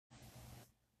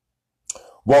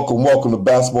Welcome to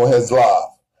Basketball Heads Live.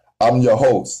 I'm your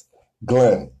host,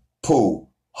 Glenn Pooh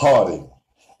Harding.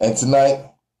 And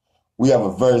tonight, we have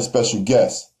a very special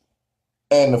guest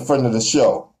and a friend of the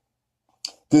show.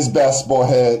 This basketball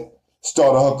head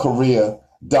started her career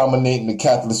dominating the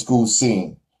Catholic school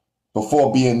scene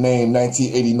before being named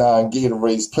 1989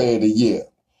 Gatorade's Player of the Year,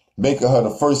 making her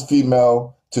the first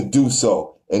female to do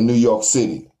so in New York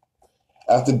City.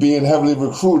 After being heavily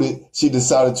recruited, she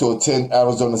decided to attend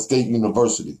Arizona State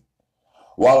University.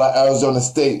 While at Arizona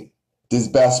State, this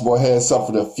basketball head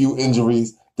suffered a few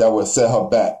injuries that would set her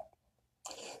back.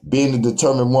 Being the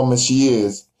determined woman she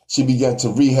is, she began to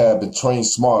rehab and train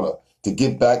smarter to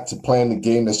get back to playing the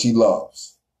game that she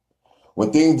loves.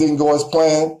 When things didn't go as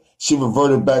planned, she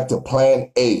reverted back to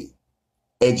plan A,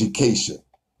 education,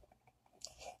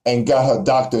 and got her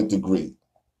doctorate degree.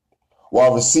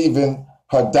 While receiving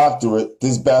her doctorate,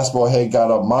 this basketball head got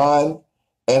her mind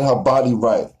and her body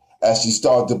right as she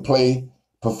started to play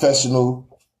professional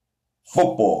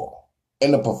football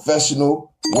in the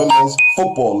Professional Women's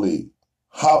Football League.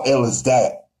 How ill is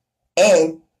that?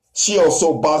 And she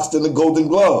also boxed in the Golden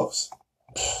Gloves.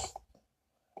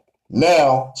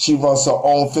 Now she runs her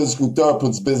own physical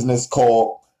therapist business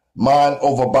called Mind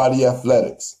Over Body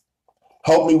Athletics.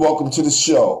 Help me welcome to the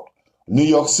show, New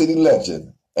York City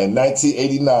legend and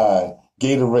 1989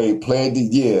 Gatorade Player of the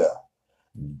Year,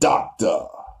 Dr.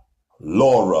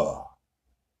 Laura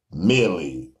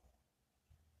Miele.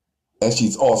 And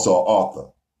she's also an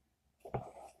author.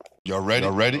 Y'all ready?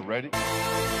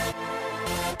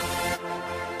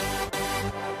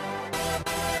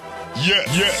 Yeah.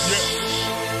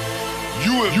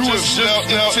 You have just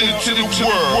stepped out into the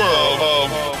world of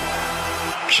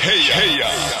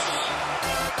chaos.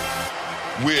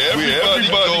 Where everybody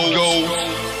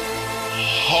goes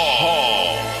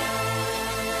hard.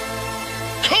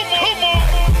 Come on.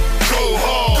 Go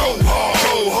hard. Go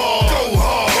hard. Go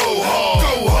hard. Go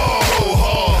hard. Go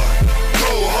hard.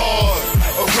 Go hard.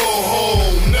 Or go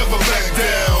home. Never back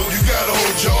down. You gotta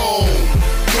hold your own.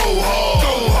 Go hard.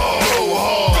 Go hard. Go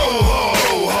hard.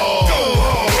 Go hard.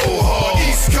 Go hard.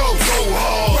 East Coast. Go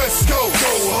hard. West Coast.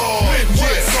 Go hard.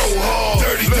 Midwest. Go hard.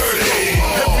 Dirty.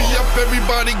 Hurry up,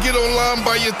 everybody. Get online.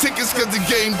 Buy your tickets cause the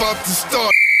game about to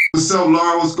start. What's up,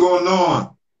 Laura? What's going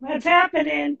on? What's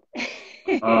happening?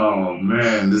 Oh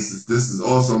man, this is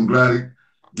awesome. I'm glad to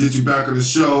get you back on the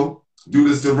show. Do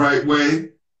this the right way,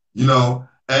 you know.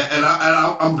 And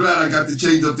I'm glad I got to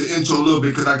change up the intro a little bit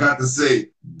because I got to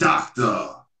say Dr.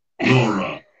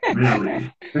 Laura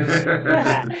Miele.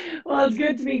 Well, it's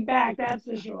good to be back, that's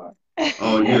for sure.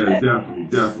 Oh yeah,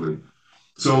 definitely.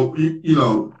 So you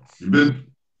know, you've been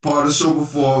part of the show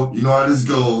before. You know how this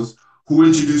goes. Who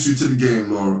introduced you to the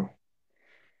game, Laura?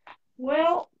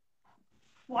 Well,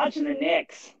 watching the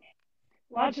Knicks,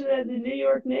 watching the New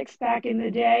York Knicks back in the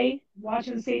day,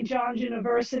 watching St. John's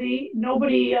University.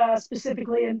 Nobody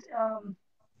specifically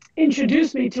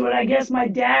introduced me to it. I guess my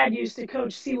dad used to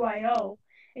coach CYO,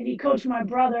 and he coached my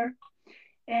brother.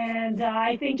 And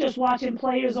I think just watching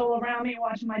players all around me,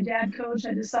 watching my dad coach,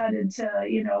 I decided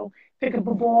to, pick up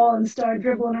a ball and start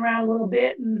dribbling around a little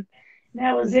bit. And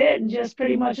that was it. And just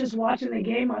pretty much just watching the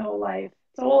game my whole life.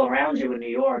 It's all around you in New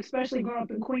York, especially growing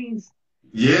up in Queens.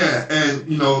 Yeah, and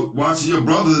watching your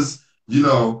brothers,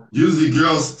 usually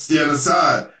girls stand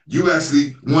aside. You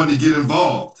actually wanted to get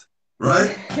involved,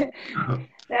 right?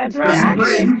 That's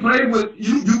right. You played with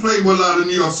a lot of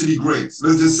New York City greats.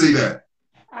 Let's just say that.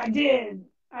 I did.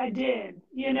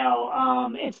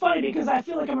 It's funny because I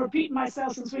feel like I'm repeating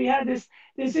myself since we had this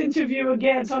interview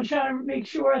again. So I'm trying to make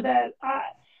sure that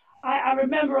I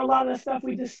remember a lot of the stuff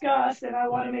we discussed, and I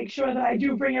want to make sure that I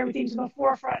do bring everything to the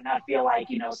forefront and not feel like,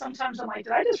 sometimes I'm like,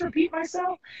 did I just repeat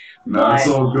myself? No, it's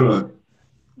all good.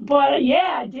 But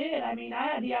yeah, I did. I mean, I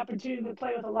had the opportunity to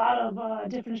play with a lot of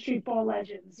different street ball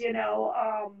legends,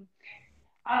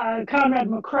 Conrad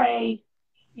McRae,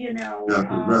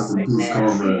 McNasty,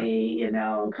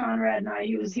 Conrad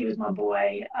and he was my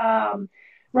boy.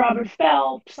 Robert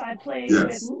Phelps, I played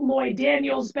with Lloyd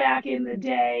Daniels back in the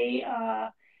day.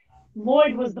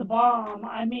 Lloyd was the bomb.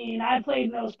 I mean, I played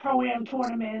in those Pro-Am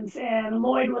tournaments, and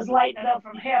Lloyd was lighting it up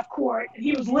from half court.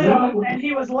 He was lit up, and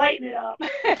he was lighting it up.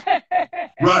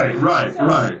 Right.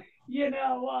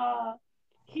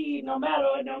 He no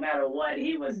matter what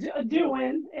he was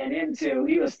doing and into,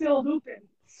 he was still hooping.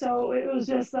 So it was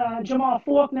just Jamal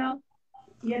Faulkner,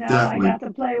 I got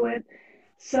to play with.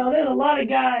 So there's a lot of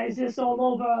guys just all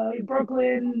over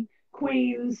Brooklyn,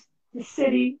 Queens, the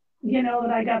city,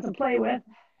 that I got to play with.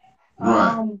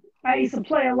 Right. I used to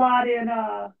play a lot in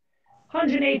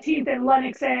 118th and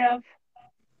Lenox Ave.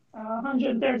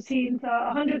 113th,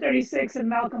 136 and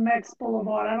Malcolm X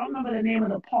Boulevard. I don't remember the name of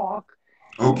the park.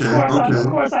 Okay, Of okay.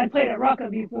 course, I played at Rucker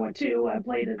before too. I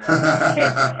played in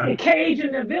the cage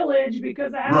in the village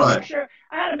because Right.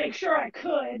 I had to make sure I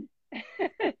could.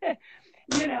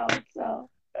 So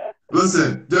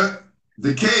Listen,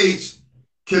 the cage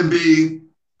can be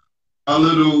a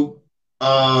little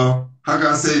how can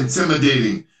I say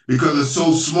intimidating because it's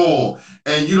so small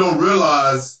and you don't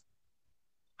realize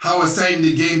how exciting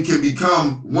the game can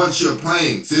become once you're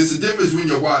playing. So it's a difference when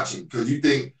you're watching because you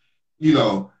think,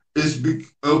 it'll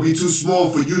be too small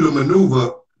for you to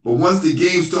maneuver. But once the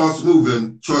game starts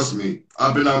moving, trust me,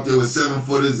 I've been out there with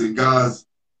 7-footers and guys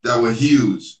that were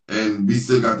huge, and we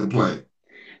still got to play.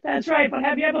 that's right. But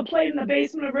have you ever played in the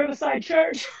basement of Riverside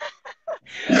Church?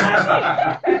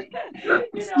 I think, Yeah.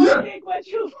 I Yeah. think once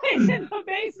you play in the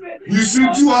basement, You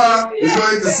shoot too high, it's yeah. going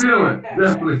to hit the ceiling.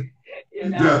 Definitely.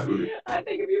 Definitely. I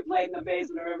think if you played in the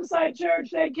basement of Riverside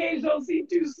Church, that cage don't seem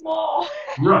too small.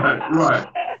 Right, right,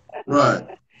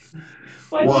 right.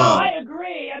 But no, I Wow.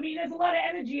 agree. I mean, there's a lot of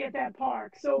energy at that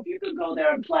park. So if you could go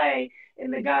there and play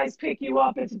and the guys pick you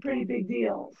up, it's a pretty big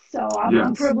deal. So I'm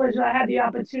Yes. privileged. I had the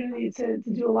opportunity to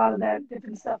do a lot of that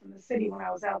different stuff in the city when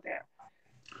I was out there.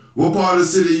 What part of the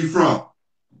city are you from?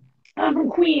 I'm from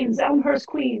Queens, Elmhurst,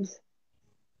 Queens.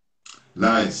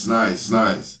 Nice, nice,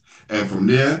 nice. And from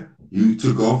there, you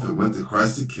took off and went to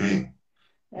Christ the King.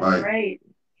 That's Like, right.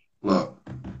 look,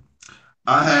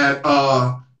 I had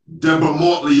Deborah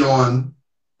Mortley on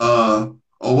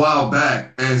a while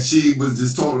back, and she was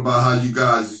just talking about how you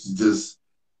guys used to just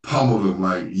pummel them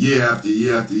like year after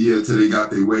year after year until they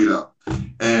got their weight up.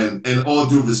 And in all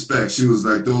due respect, she was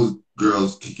like, those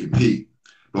girls can compete.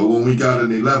 But when we got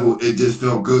in a level, it just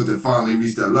felt good to finally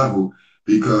reach that level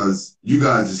because you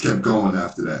guys just kept going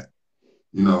after that.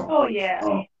 You know. Oh yeah.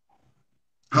 Um,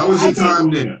 how Yeah, was I your think.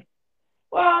 time there?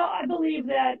 Well, I believe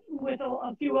that with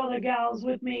a few other gals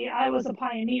with me, I was a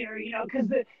pioneer. Because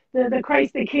the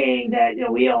Christ the King that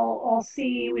we all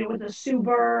see, we with the Sue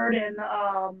Bird and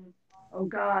oh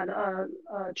God,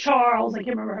 Charles, I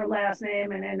can't remember her last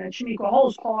name, and Shamika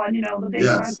Holzclaw, and the big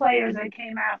time Yes. players that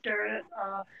came after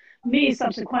me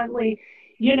subsequently.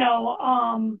 You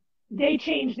know, they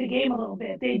changed the game a little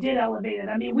bit. They did elevate it.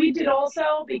 I mean, we did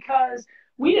also because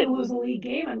we didn't lose a league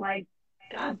game in like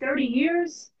God 30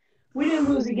 years. We didn't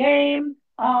lose a game.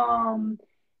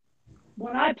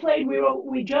 When I played,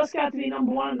 we just got to be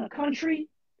number one in the country,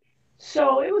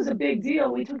 so it was a big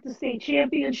deal. We took the state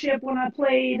championship when I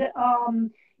played.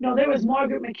 There was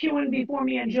Margaret McEwen before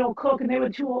me and Jill Cook, and they were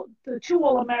the two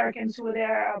All Americans who were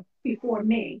there before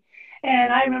me.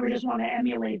 And I remember just wanting to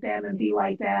emulate them and be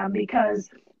like them because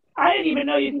I didn't even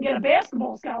know you can get a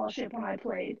basketball scholarship when I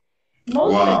played. Wow.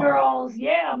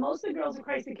 Most of the girls at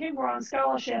Christ the King were on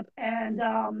scholarship, and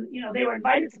they were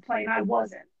invited to play, and I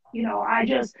wasn't.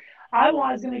 I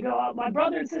was going to go out. My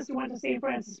brother and sister went to St.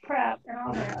 Francis Prep, and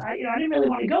I didn't really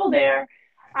want to go there.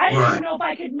 I didn't even Right. know if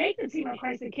I could make the team at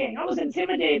Christ the King. I was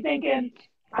intimidated, thinking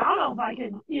I don't know if I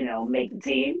could, make the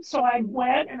team. So I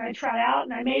went and I tried out,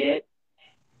 and I made it.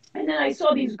 And then I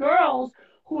saw these girls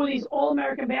who were these all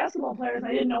American basketball players.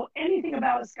 I didn't know anything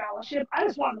about a scholarship. I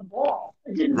just wanted the ball.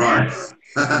 It didn't Right.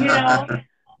 matter, you know.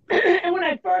 And when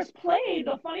I first played,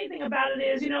 the funny thing about it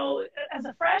is, as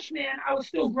a freshman, I was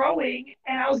still growing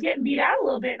and I was getting beat out a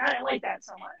little bit, and I didn't like that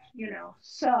so much.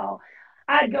 So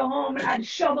I'd go home and I'd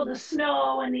shovel the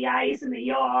snow and the ice in the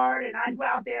yard, and I'd go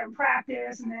out there and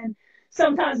practice. And then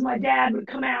sometimes my dad would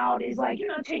come out. He's like, "You're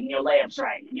not taking your layups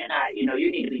right. And you're not,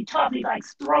 you need to be tough." He'd like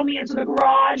throw me into the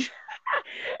garage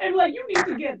and like, "You need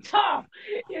to get tough."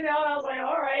 And I was like,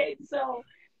 "All right." So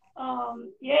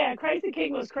yeah, Crazy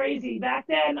King was crazy. Back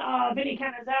then, Vinny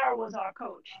Cannizaro was our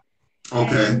coach.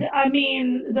 Okay. And I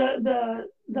mean,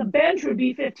 the bench would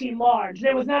be 15 large.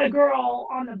 There was not a girl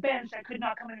on the bench that could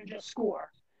not come in and just score.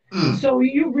 Mm. So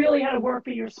you really had to work for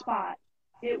your spot.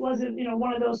 It wasn't,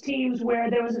 one of those teams where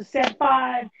there was a set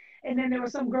five and then there were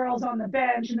some girls on the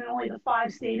bench and then only the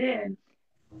five stayed in.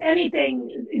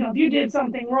 Anything, if you did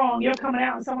something wrong, you're coming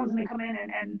out and someone's going to come in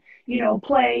and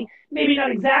play maybe not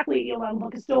exactly at your level,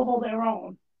 but can still hold their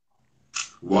own.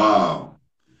 Wow.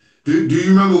 Do you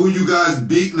remember who you guys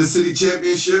beat in the city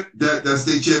championship, that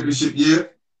state championship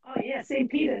year? Oh yeah, St.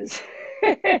 Peter's.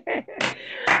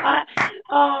 I,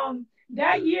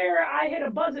 that year I hit a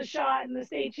buzzer shot in the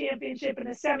state championship in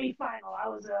the semifinal. I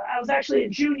was actually a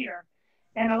junior,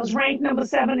 and I was ranked number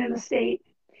 7 in the state.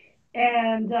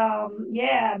 And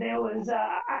yeah, there was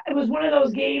it was one of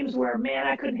those games where, man,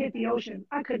 I couldn't hit the ocean.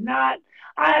 I could not.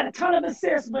 I had a ton of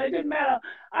assists, but it didn't matter.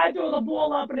 I threw the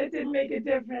ball up and it didn't make a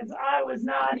difference. I was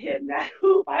not hitting that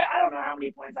hoop. I don't know how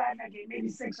many points I had in that game, maybe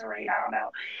 6 or 8, I don't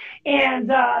know.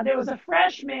 And there was a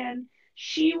freshman.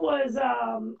 She was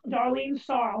Darlene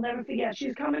Starr. I'll never forget. She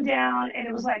was coming down, and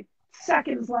it was like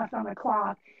seconds left on the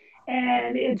clock,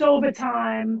 and it's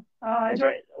overtime.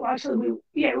 Well, actually,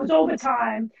 yeah, it was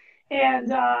overtime,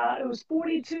 and it was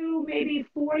 42, maybe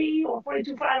 40 or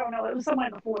 42. I don't know. It was somewhere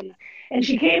in the 40s, and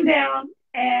she came down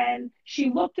and she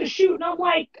looked to shoot, and I'm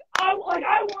like, I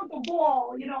want the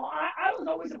ball. You know, I was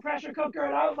always a pressure cooker,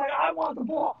 and I was like, I want the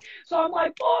ball. So I'm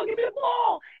like, ball, give me the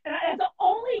ball. And it's the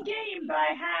only game that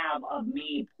I have of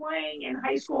me playing in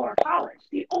high school or college.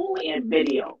 The only in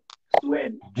video.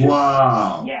 With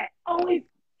Wow. yeah, only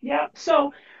yeah.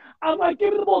 So I'm like,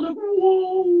 give me the ball. Like,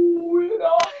 whoa, you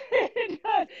know,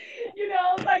 you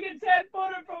know, it's like a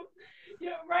 10-footer from, you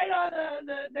know, right on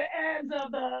the ends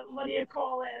of the, what do you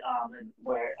call it?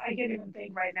 Where I can't even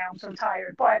think right now. I'm so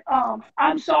tired. But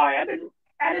I'm sorry. I've been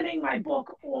editing my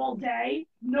book all day.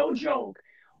 No joke.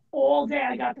 All day.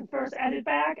 I got the first edit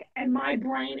back, and my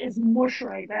brain is mush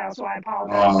right now. So I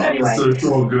apologize. But anyway, It's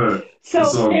all good. It's so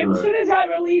all as good. soon as I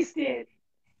released it,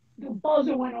 the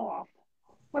buzzer went off.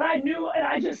 But I knew, and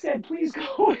I just said, please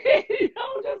go in, you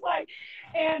know, just like,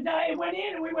 and it went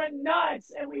in, and we went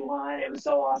nuts, and we won. It was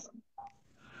so awesome.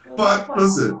 It was so But fun.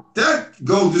 listen, that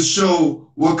goes to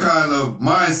show what kind of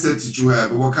mindset that you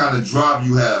have and what kind of drive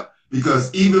you have.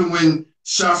 Because even when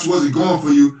shots wasn't going for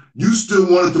you, you still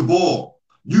wanted the ball.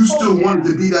 You still wanted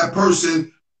to be that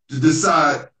person to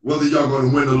decide whether y'all going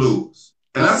to win or lose.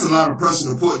 And that's a lot of pressure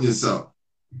to put on yourself.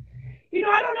 You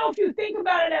know, I don't know if you think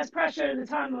about it as pressure at the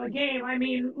time of the game. I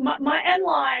mean, my end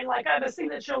line, like I have a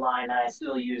signature line that I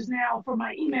still use now for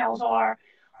my emails are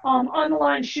on the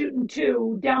line shooting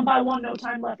 2, down by 1, no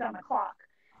time left on the clock.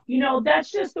 You know, that's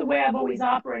just the way I've always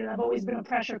operated. I've always been a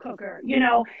pressure cooker, you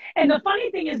know. And the funny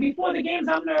thing is, before the games,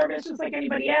 I'm nervous just like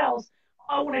anybody else.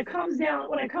 When it comes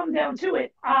down to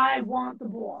it, I want the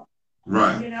ball,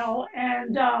 Right. you know.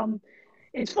 And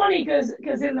it's funny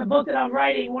because in the book that I'm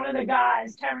writing, one of the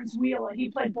guys, Terrence Wheeler, he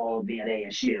played ball with me at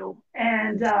ASU,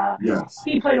 and Yes.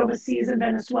 he played overseas in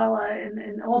Venezuela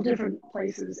and all different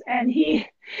places. And he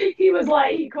was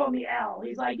like, he called me L.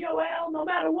 He's like, yo, L, no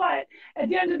matter what, at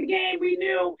the end of the game, we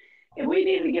knew if we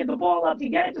needed to get the ball up to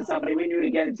get it to somebody, we knew to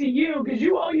get it to you because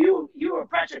you were a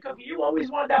pressure cooker. You always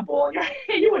wanted that ball in your hand.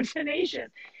 You were tenacious.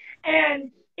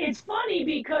 And it's funny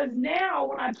because now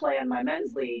when I play in my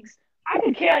men's leagues, I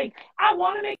don't care. Like, I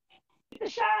want to make the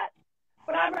shot,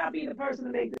 but I'd rather be the person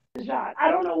to make the shot. I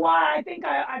don't know why. I think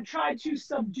I've tried to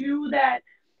subdue that,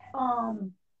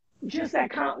 um, just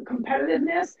that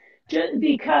competitiveness, just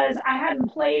because I hadn't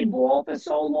played ball for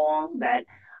so long that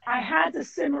I had to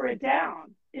simmer it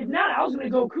down. If not, I was going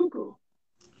to go cuckoo.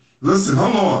 Listen,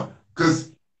 hold on.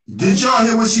 Because did y'all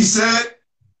hear what she said?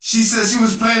 She said she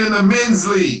was playing in the men's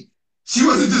league. She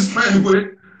wasn't just playing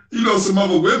with, some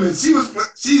other women.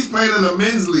 She's playing in the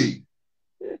men's league.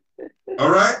 All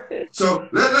right? So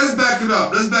let's back it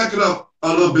up. Let's back it up a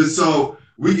little bit so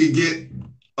we can get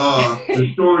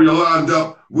the story lined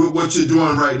up with what you're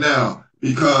doing right now.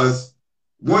 Because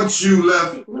once you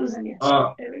left,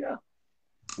 There we go.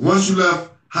 once you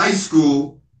left high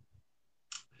school,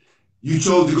 you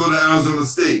chose to go to Arizona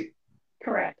State.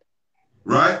 Correct.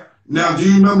 Right? Now, do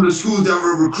you remember the schools that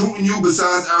were recruiting you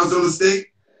besides Arizona State?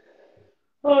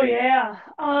 Oh, yeah.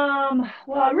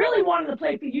 Well, I really wanted to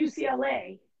play for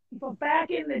UCLA. But back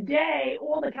in the day,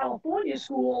 all the California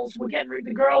schools were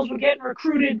the girls were getting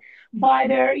recruited by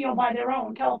their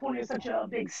own. California is such a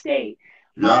big state.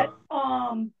 Yeah. But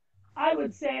I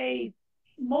would say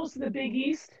most of the Big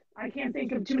East. I can't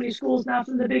think of too many schools not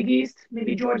from the Big East.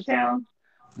 Maybe Georgetown.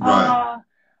 Right.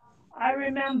 I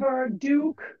remember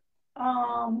Duke,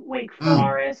 Wake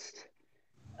Forest,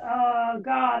 Auburn,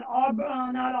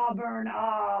 not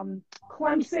Auburn,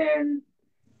 Clemson,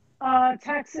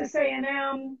 Texas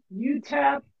A&M,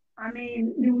 UTEP. I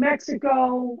mean, New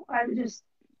Mexico. I just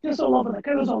all over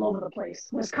it was all over the place.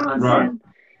 Wisconsin. Right.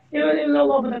 It was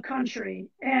all over the country.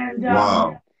 And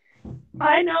Wow.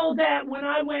 I know that when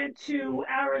I went to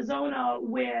Arizona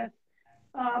with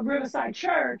Riverside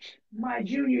Church my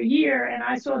junior year, and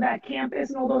I saw that campus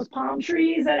and all those palm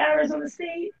trees at Arizona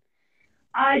State,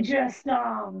 I just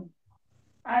fell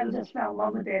in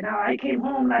love with it. Now I came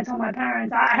home and I told my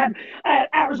parents I had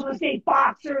Arizona State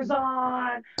boxers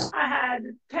on, I had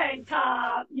tank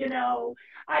top,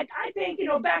 I think,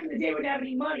 back in the day we didn't have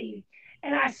any money.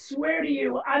 And I swear to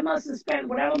you, I must have spent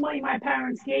whatever money my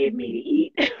parents gave me to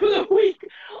eat for the week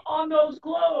on those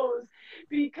clothes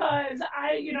because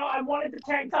I wanted the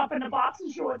tank top and the boxer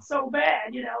shorts so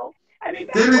bad, I mean,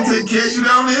 They back didn't take then, care of you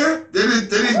down there? They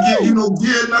didn't give you woo! no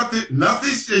gear, nothing,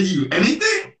 nothing? They give you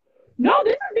anything? No,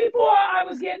 this is before I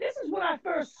was getting. This is when I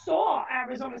first saw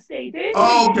Arizona State.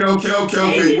 Oh, okay, okay, okay,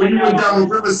 They didn't okay. When even you know went I down to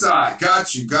was. Riverside.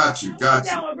 Got you, got you, I went got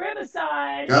you, down with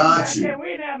Riverside, and got back then you, we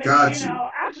didn't have any. got you.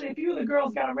 Actually, a few of the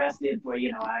girls got arrested for. I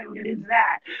don't get into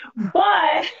that,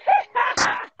 but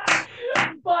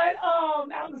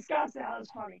out in Scottsdale, it's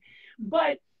funny,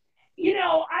 but.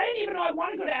 I didn't even know I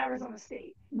wanted to go to Arizona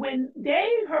State. When they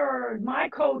heard my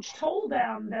coach told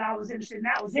them that I was interested, and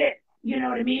that was it. You know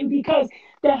what I mean? Because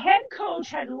the head coach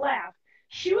had left.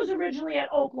 She was originally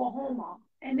at Oklahoma,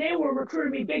 and they were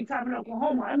recruiting me big time in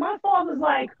Oklahoma. And my father's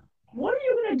like, what are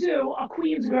you going to do, a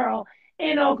Queens girl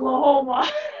in Oklahoma?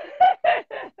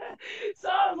 So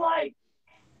I was like,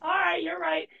 all right, you're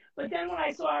right. But then when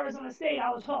I saw Arizona State,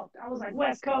 I was hooked. I was like,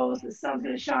 West Coast, the sun's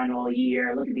going to shine all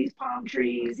year. Look at these palm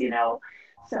trees. So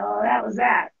that was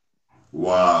that.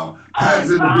 Wow. Oh, Pat's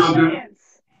and in the building.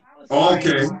 Providence. I was sorry.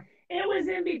 Okay. It was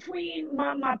in between,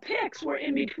 my picks were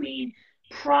in between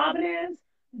Providence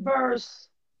versus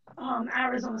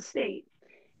Arizona State.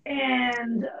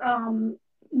 And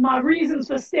my reasons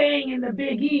for staying in the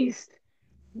Big East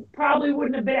probably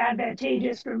wouldn't have been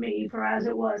advantageous for me for as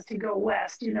it was to go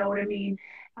west, you know what I mean?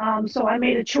 So I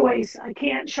made a choice. I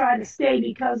can't try to stay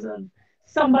because of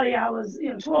somebody I was,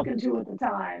 talking to at the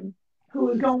time who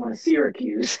was going to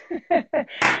Syracuse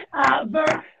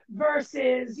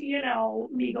versus,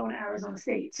 me going to Arizona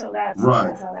State. So Right.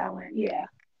 that's how that went. Yeah.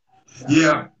 So.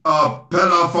 Yeah.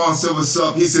 Pat Alfonso, what's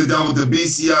up? He said that was the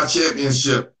BCI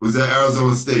championship. Was at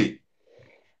Arizona State.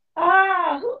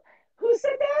 Who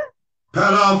said that?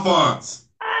 Pat Alphonse.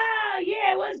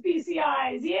 Yeah, it was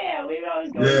BCIs. Yeah, we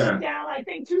always go down. I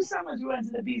think 2 summers we went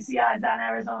to the BCIs down in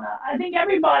Arizona. I think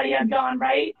everybody had gone,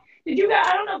 right? Did you guys?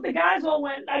 I don't know if the guys all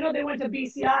went. I know they went to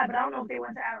BCI, but I don't know if they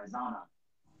went to Arizona.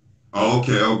 Oh,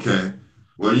 okay, okay.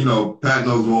 Well, Pat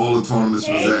knows where all the tournaments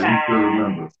was Hey, at. He still Pat.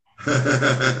 remembers.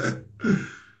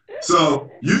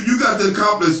 So you got to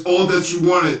accomplish all that you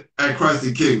wanted at Christ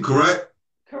the King, correct?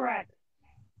 Correct.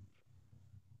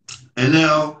 And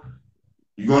now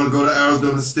you're going to go to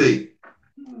Arizona State.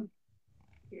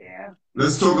 Yeah.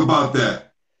 Let's talk about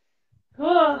that.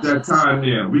 That time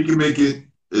there. We can make it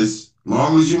as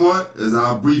long as you want, as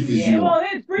how brief as you want. Well,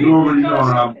 it's brief. You already know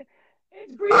how.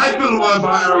 It's brief. I feel a way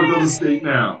about Arizona State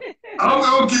now. I'm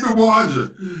going to keep it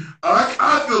 100.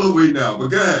 I feel a way now, but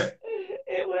go ahead.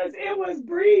 It was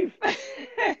brief.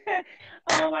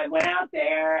 I went out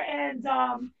there and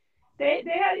they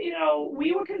had,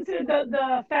 we were considered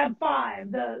the Fab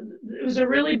Five. It was a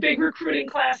really big recruiting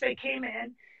class that came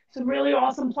in, some really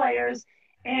awesome players,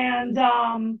 and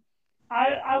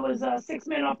I was 6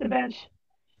 men off the bench,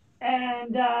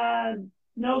 and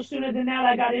no sooner than that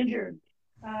I got injured.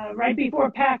 Right before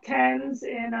Pac-10s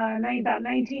in about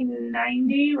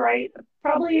 1990, right?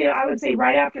 Probably I would say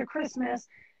right after Christmas.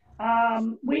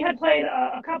 We had played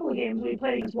a couple of games. We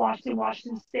played against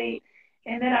Washington State,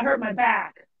 and then I hurt my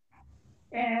back.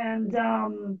 And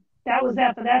that was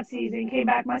that for that season. Came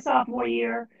back my sophomore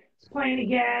year, was playing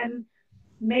again,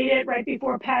 made it right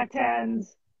before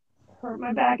Pac-10s, hurt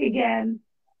my back again.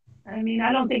 I mean,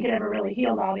 I don't think it ever really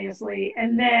healed, obviously.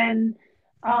 And then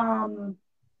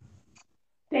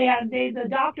the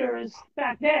doctors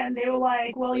back then, they were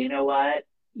like, well, you know what?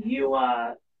 You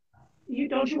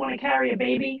don't you want to carry a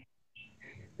baby?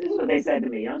 This is what they said to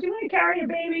me. Don't you want to carry a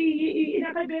baby? You're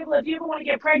not going to be able to, if you ever want to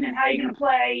get pregnant, how are you going to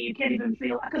play? You can't even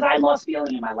feel, because I lost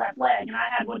feeling in my left leg and I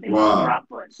had what they call a drop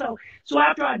foot. So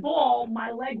after I ball,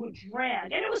 my leg would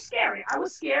drag and it was scary. I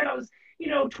was scared. I was,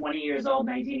 20 years old,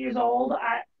 19 years old.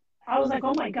 I was like,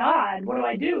 oh my God, what do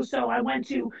I do? So I went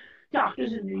to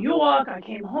doctors in New York. I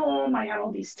came home. I had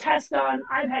all these tests done.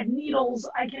 I've had needles.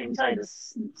 I can't even tell you the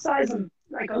size of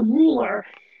like a ruler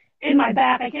in my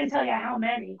back. I can't tell you how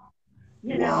many.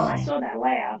 Wow. I saw that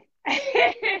laugh,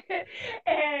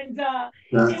 and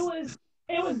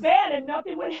it was bad, and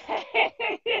nothing would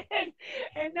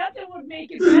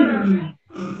make it better.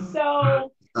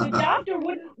 So the doctor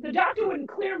wouldn't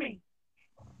clear me.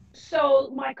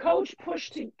 So my coach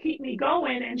pushed to keep me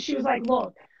going, and she was like,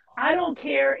 "Look, I don't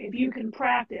care if you can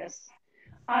practice.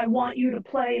 I want you to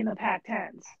play in the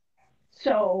Pac-10s.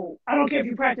 So I don't care if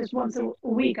you practice once a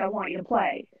week. I want you to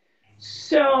play."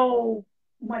 So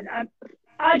when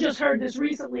I just heard this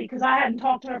recently because I hadn't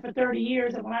talked to her for 30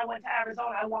 years, and when I went to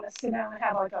Arizona, I want to sit down and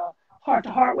have like a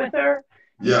heart-to-heart with her.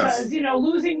 Yes. Because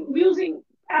losing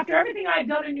after everything I had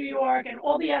done in New York and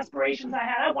all the aspirations I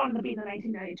had, I wanted to be in the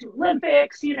 1992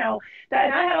 Olympics, you know,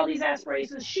 and I had all these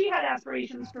aspirations. She had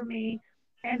aspirations for me,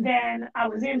 and then I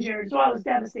was injured, so I was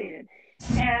devastated.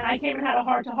 And I came and had a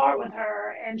heart-to-heart with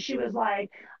her, and she was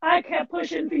like, I kept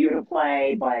pushing for you to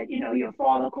play, but, you know, your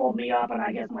father called me up, and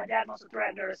I guess my dad must have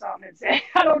threatened her or something and said,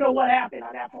 I don't know what happened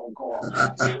on that phone call.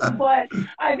 But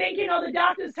I think, you know, the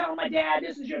doctor's telling my dad,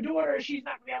 this is your daughter, she's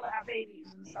not going to be able to have babies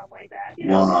and stuff like that, you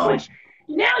know, Wow. which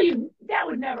now that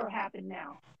would never happen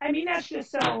now. I mean, that's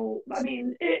just so, I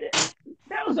mean,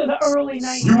 that was in the early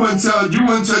 90s. You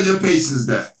wouldn't tell your patients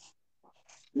that.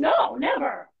 No,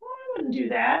 never. Well, I wouldn't do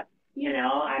that. You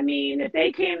know, I mean, if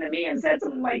they came to me and said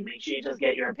something like, make sure you just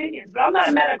get your opinions. But I'm not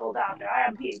a medical doctor. I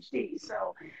have a PhD.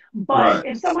 So, but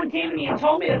if someone came to me and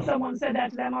told me that someone said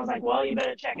that to them, I was like, well, you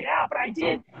better check it out. But I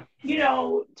did, you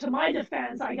know, to my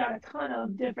defense, I got a ton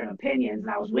of different opinions.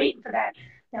 And I was waiting for that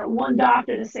one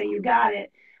doctor to say, you got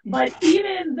it. But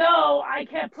even though I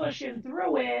kept pushing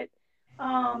through it,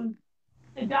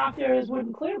 the doctors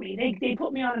wouldn't clear me. They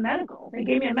put me on a medical. They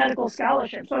gave me a medical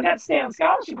scholarship. So I got to stay on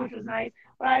scholarship, which was nice,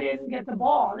 but I didn't get the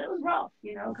ball. And it was rough,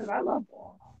 you know, because I love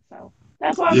ball. So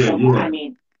that's why I'm so, I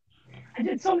mean, I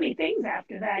did so many things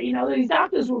after that. You know, these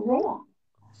doctors were wrong.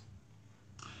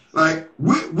 Like,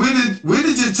 where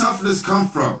did your toughness come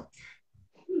from?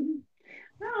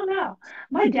 I don't know.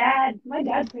 My dad's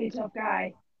a pretty tough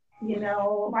guy. You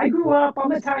know, I grew up,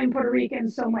 I'm Italian Puerto Rican,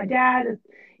 so my dad is,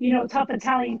 you know, tough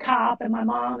Italian cop, and my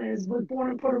mom was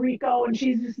born in Puerto Rico, and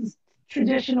she's just this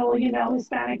traditional, you know,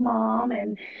 Hispanic mom.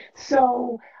 And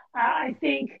so I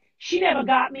think she never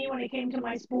got me when it came to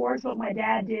my sports, but my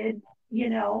dad did, you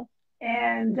know.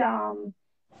 And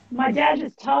my dad's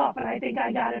just tough, and I think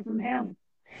I got it from him.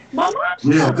 My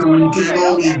mom's tough. So when you came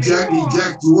home, he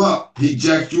jacked you up. He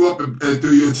jacked you up and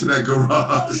threw you into that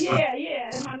garage. Oh, yeah.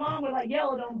 And my mom would like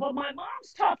yell at him, but my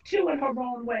mom's tough too in her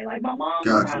own way. Like my mom's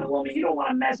the kind of woman you don't want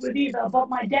to mess with either. But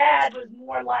my dad was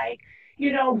more like,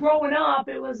 you know, growing up,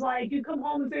 it was like you come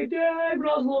home and say, Dad, when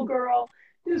I was a little girl,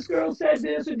 this girl said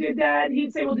this or did that. And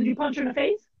he'd say, well, did you punch her in the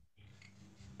face?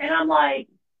 And I'm like,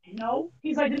 no.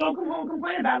 He's like, then don't come home and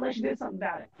complain about it unless you did something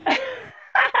about it.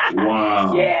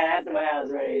 Wow. Yeah, that's the way I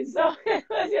was raised. So,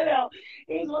 you know,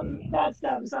 he's that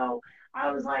stuff. So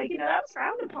I was like, you know, that was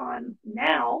frowned upon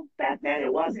now. Back then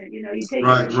it wasn't. You know, you take it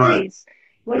to the streets.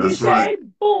 What do you say?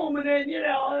 Boom. And then, you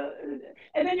know,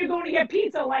 and then you're going to get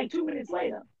pizza like 2 minutes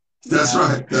later. That's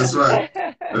right.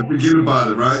 Forget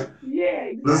about it, right? Yeah,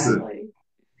 exactly. Listen,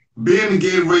 being the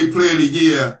Gatorade Player of the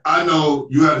Year, I know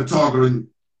you had a target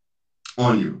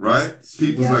on you, right?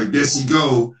 People's like, there she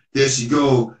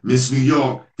go, Miss New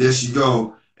York, there she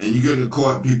go. And you get in the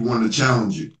court, people want to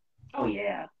challenge you. Oh,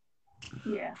 yeah.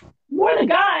 More the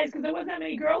guys, because there wasn't that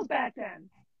many girls back then.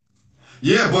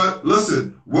 Yeah, but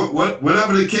listen,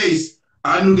 whatever the case,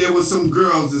 I knew there was some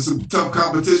girls and some tough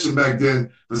competition back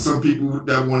then for some people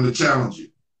that wanted to challenge you.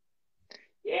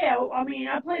 Yeah, I mean,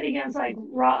 I played against like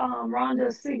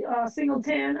Rhonda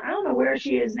Singleton. I don't know where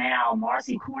she is now.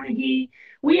 Marcy Cornegie.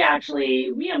 Me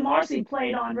and Marcy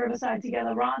played on Riverside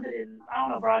together. Rhonda didn't. I don't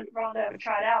know if Rhonda ever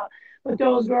tried out. But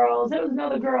those girls, there was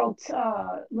another girl,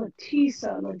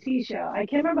 Letitia. I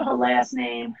can't remember her last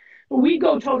name, but we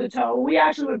go toe to toe. We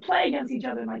actually would play against each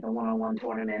other in like the one-on-one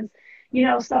tournaments, you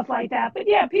know, stuff like that. But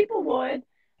yeah, people would.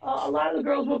 A lot of the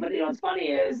girls would. But you know, what's funny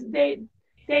is they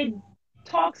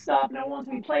talk stuff, and then once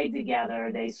we played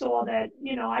together, they saw that,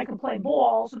 you know, I could play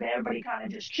ball, so that everybody kind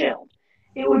of just chilled.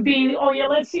 It would be, oh yeah,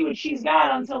 let's see what she's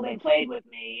got until they played with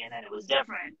me, and then it was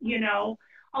different, you know.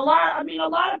 A lot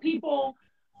of people.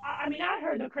 I mean, I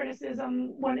heard the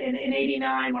criticism when in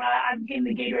 '89 when I became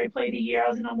the Gatorade Player of the Year. I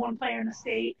was the #1 player in the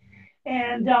state,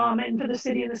 and for the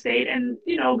city and the state. And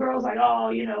you know, girls like, oh,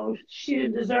 you know, she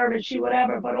didn't deserve it, she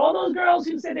whatever. But all those girls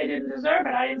who said they didn't deserve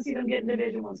it, I didn't see them getting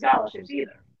Division I scholarships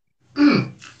either.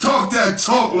 Talk that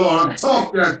talk, Laura.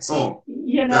 Talk that talk.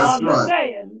 You know, I'm just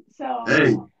saying. So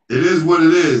hey, it is what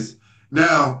it is.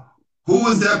 Now, who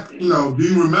was that? You know, do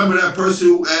you remember that person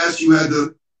who asked you had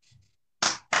to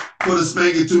put a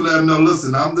spanking to, let them know,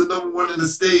 listen, I'm the #1 in the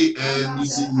state, and you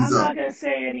see I'm not going to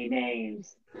say any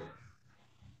names.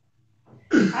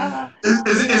 Is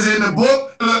it in the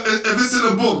book? If it's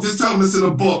in a book, just tell them it's in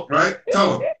a book, right?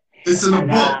 Tell them. It's in a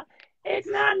book. It's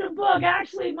not in the book.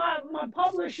 Actually, my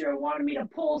publisher wanted me to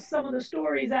pull some of the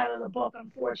stories out of the book,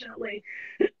 unfortunately.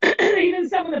 Even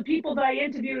some of the people that I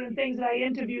interviewed and things that I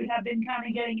interviewed have been kind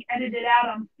of getting edited out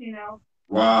of, you know.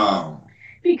 Wow.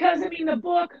 Because, I mean, the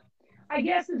book, I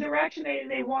guess the direction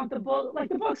they want the book, like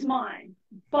the book's mine,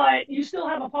 but you still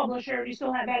have a publisher, you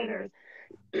still have editors.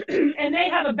 and they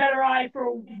have a better eye for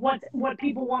what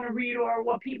people want to read, or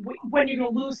when you're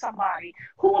going to lose somebody.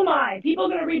 Who am I? People are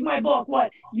going to read my book.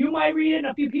 What? You might read it, and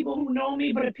a few people who know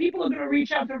me, but if people are going to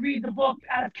reach out to read the book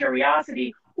out of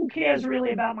curiosity, who cares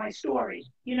really about my story?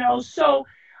 You know? So,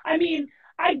 I mean,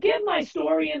 I give my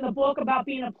story in the book about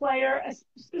being a player,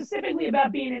 specifically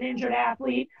about being an injured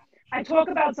athlete. I talk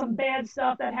about some bad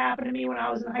stuff that happened to me when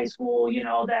I was in high school, you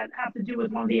know, that have to do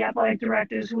with one of the athletic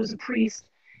directors who was a priest,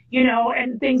 you know,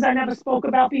 and things I never spoke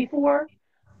about before.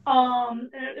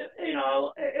 You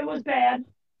know, it was bad,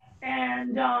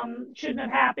 and shouldn't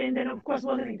have happened. And of course, it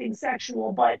wasn't anything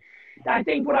sexual. But I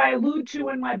think what I allude to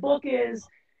in my book is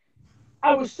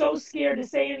I was so scared to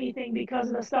say anything because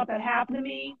of the stuff that happened to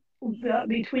me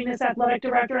between this athletic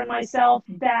director and myself,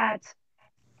 that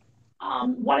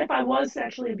what if I was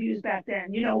sexually abused back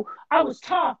then? You know, I was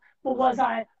tough, but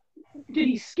did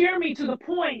he scare me to the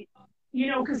point, you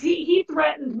know, because he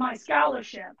threatened my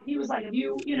scholarship. He was like, if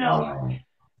you know,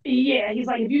 yeah, he's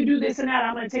like, if you do this and that,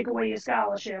 I'm going to take away your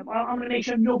scholarship. I'm going to make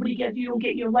sure you don't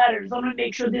get your letters. I'm going to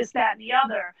make sure this, that, and the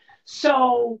other.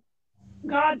 So,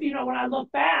 God, you know, when I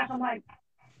look back, I'm like,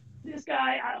 this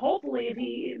guy, hopefully, if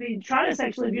he tried to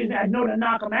sexually abuse me, I'd know to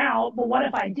knock him out. But what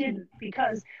if I didn't?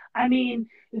 Because, I mean,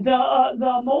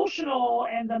 the emotional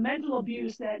and the mental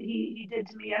abuse that he did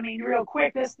to me, I mean, real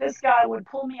quick, this guy would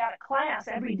pull me out of class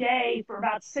every day for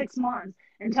about 6 months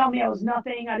and tell me I was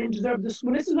nothing. I didn't deserve this.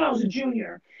 Well, this is when I was a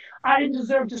junior. I didn't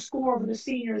deserve to score over the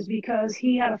seniors because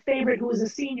he had a favorite who was a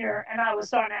senior, and I was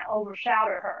starting to overshadow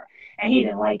her, and he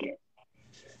didn't like it.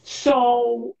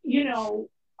 So, you know,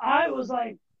 I was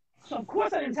like, so of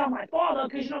course I didn't tell my father,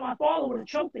 because, you know, my father would have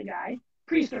choked the guy,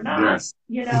 priest or not, Yes.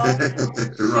 you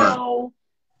know.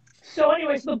 So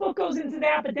anyway, so the book goes into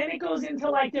that, but then it goes into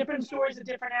like different stories of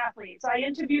different athletes. I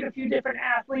interviewed a few different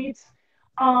athletes.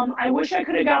 I wish I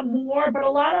could have got more, but a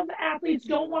lot of athletes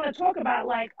don't want to talk about it.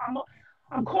 Like,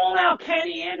 I'm calling out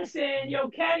Kenny Anderson. Yo,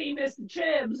 Kenny, Mr.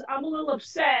 Chibbs, I'm a little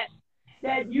upset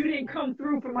that you didn't come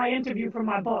through for my interview for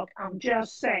my book. I'm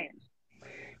just saying.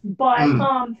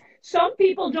 But some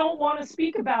people don't want to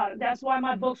speak about it. That's why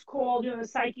my book's called, you know, The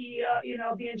Psyche, you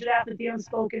know, the Injured Athlete, the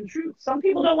Unspoken Truth. Some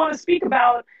people don't want to speak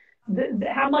about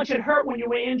how much it hurt when you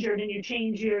were injured and you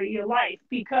changed your life,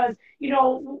 because, you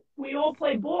know, we all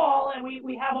play ball and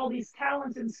we have all these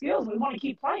talents and skills. We want to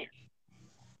keep playing.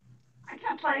 I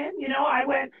kept playing, you know. I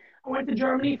went to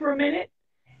Germany for a minute,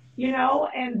 you know,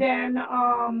 and then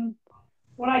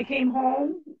when I came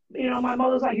home, you know, my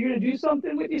mother's like, you're going to do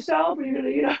something with yourself, or you're going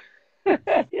to, you know,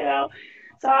 you know.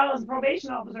 So I was a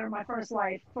probation officer in my first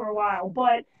life for a while,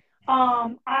 but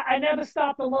I never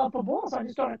stopped the love for ball, so I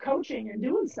just started coaching and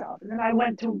doing stuff. And then I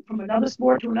went from another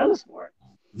sport to another sport.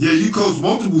 Yeah, you coach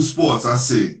multiple sports, I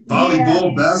see.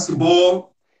 Volleyball,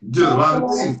 basketball, you did a lot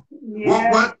of things.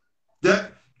 Yeah.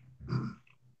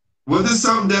 Was this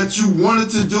something that you wanted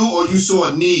to do, or you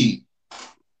saw a need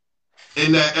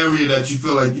in that area that you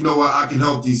feel like, you know what, I can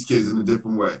help these kids in a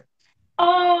different way?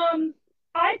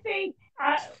 I think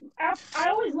I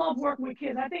always loved working with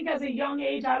kids. I think as a young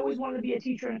age, I always wanted to be a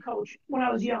teacher and a coach when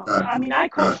I was young. I mean, I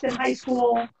coached in high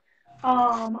school.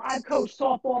 I've coached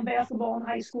softball and basketball in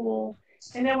high school.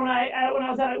 And then when I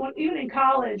was even in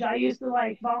college, I used to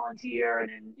like volunteer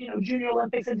and in, you know, Junior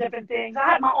Olympics and different things. I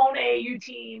had my own AAU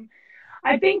team.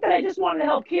 I think that I just wanted to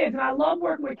help kids, and I love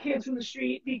working with kids from the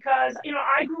street because, you know,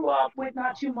 I grew up with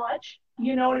not too much,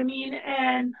 you know what I mean?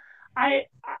 And it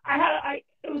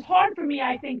was hard for me,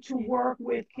 I think, to work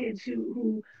with kids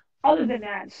who other than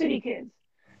that, city kids.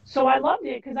 So I loved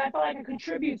it because I felt like I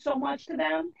contribute so much to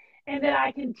them, and that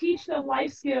I can teach them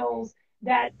life skills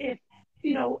that if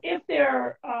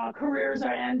their careers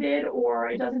are ended or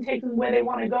it doesn't take them where they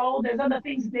want to go, there's other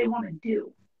things that they want to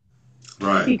do.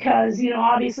 Right. Because, you know,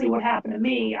 obviously what happened to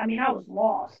me, I mean, I was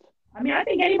lost. I mean, I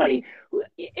think anybody,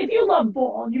 if you love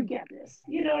ball, you get this.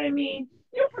 You know what I mean?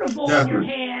 You put a ball in your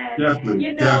hand,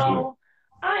 you know,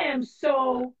 I am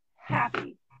so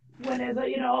happy when there's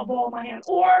a ball in my hand,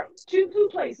 or two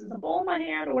places, a ball in my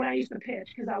hand, or when I used to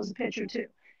pitch, because I was a pitcher too.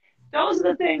 Those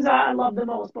are the things I love the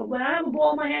most. But when I have a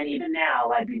ball in my hand, even now,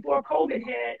 like before COVID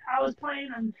hit, I was playing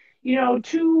on, you know,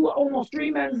 almost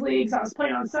three men's leagues. I was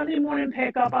playing on Sunday morning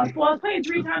pickup. I was playing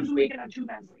 3 times a week and on 2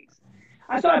 men's leagues.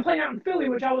 I started playing out in Philly,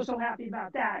 which I was so happy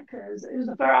about that, because it was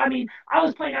I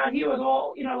was playing out here with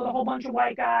all, you know, with a whole bunch of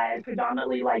white guys,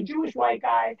 predominantly like Jewish white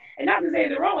guys, and not to say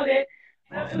anything wrong with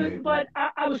it, but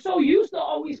I was so used to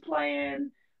always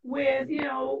playing with, you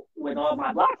know, with all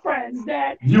my black friends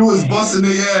that you was busting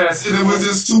their ass and it was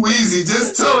just too easy.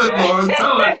 Just tell it, Lauren,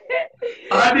 tell it.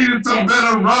 I needed to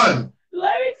better run.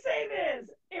 Let me say this.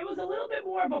 It was a little bit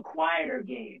more of a quieter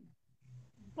game.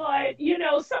 But you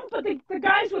know, but the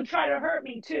guys would try to hurt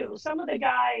me too. Some of the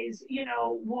guys, you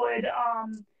know, would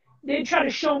they'd try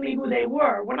to show me who they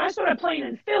were. When I started playing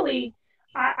in Philly,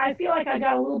 I feel like I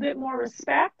got a little bit more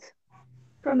respect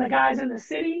from the guys in the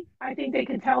city. I think they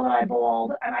could tell that I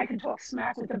balled and I could talk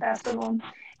smack with the best of them.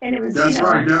 And it was, That's you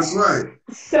know, right. That's right.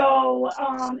 so,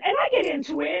 and I get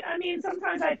into it. I mean,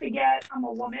 sometimes I forget I'm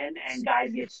a woman and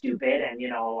guys get stupid and, you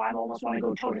know, I almost want to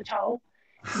go toe to toe,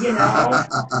 you know.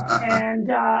 And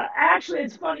actually,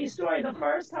 it's a funny story. The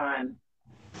first time,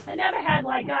 I never had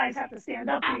like guys have to stand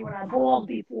up to me when I balled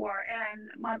before. And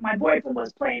my boyfriend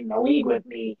was playing the league with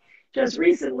me just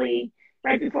recently,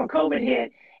 right before COVID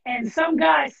hit. And some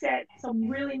guy set some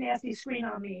really nasty screen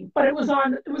on me, but it was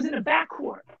in a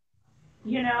backcourt,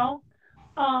 you know,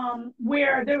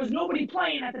 where there was nobody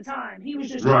playing at the time. He was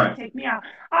just trying to take me out.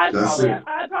 I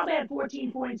probably had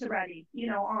 14 points already, you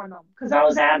know, on them because I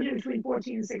was averaging between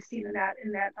 14 and 16 in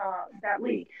that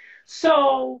league.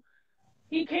 So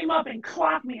he came up and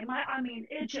clocked me, and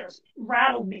it just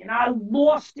rattled me, and I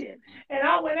lost it, and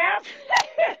I went after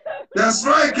him. That's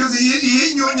right, because he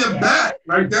hit you in your back.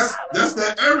 Like that's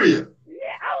that area.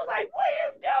 Yeah, I was like, what are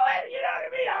you doing? You know what I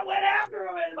mean? I went after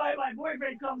him, and my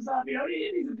boyfriend comes up. You know,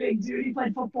 he's a big dude. He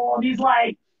played football, and he's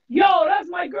like, yo, that's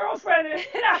my girlfriend. And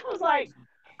I was like,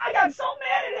 I got so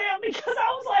mad at him because I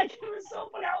was like, it was so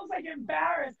funny. I was like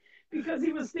embarrassed because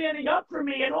he was standing up for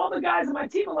me, and all the guys on my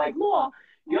team were like, Law,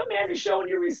 your man is showing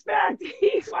you respect.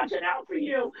 He's watching out for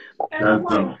you. And I'm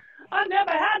like, I've never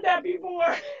had that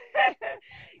before.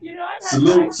 You know, I've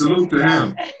had salute to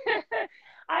him.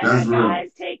 I had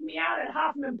guys take me out at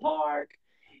Hoffman Park.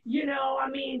 You know,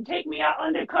 I mean, take me out,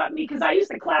 undercut me, because I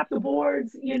used to clap the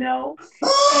boards, you know.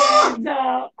 And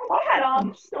I had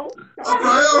all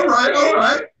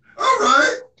All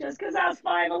right. Just because I was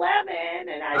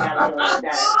 5'11" and I got a little of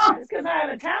that, just because I have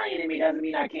Italian in me doesn't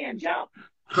mean I can't jump.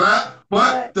 Clap,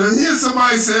 but to hear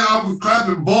somebody say I was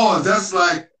clapping balls, that's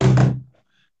like,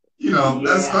 you know,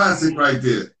 that's classic right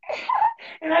there.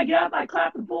 And I get up, I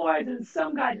clap the boards, and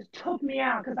some guy just took me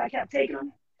out because I kept taking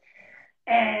them.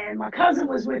 And my cousin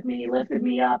was with me, he lifted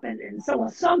me up, and so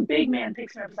some big man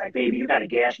picks me up, he's like, baby, you got a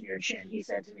gash in your chin, he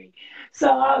said to me. So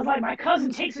I was like, my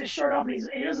cousin takes his shirt off, and he's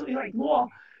like, Law,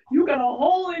 you got a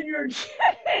hole in your chin.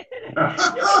 You can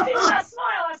see when I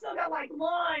smile, I still got like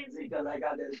lines because I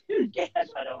got this huge gash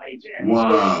under my chin.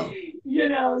 Wow. You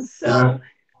know, so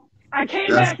I came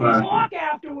back to walk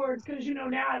afterwards because, you know,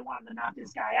 now I wanted to knock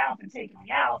this guy out and take me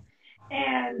out.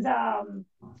 And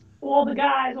all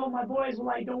my boys were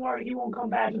like, don't worry, he won't come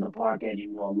back to the park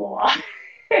anymore, Law.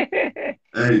 Hey,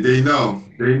 they know.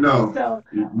 So,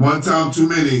 one time too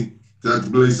many to have to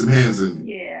blaze some hands in.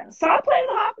 Yeah. So I played in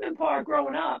Hoffman Park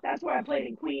growing up. That's where I played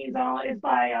in Queens. It's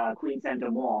by Queens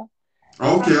Center Mall.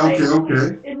 Okay.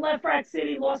 In Left Rack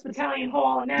City, Lost Battalion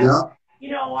Hall. And that's, you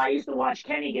know, I used to watch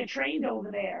Kenny get trained over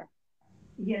there.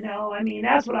 You know, I mean,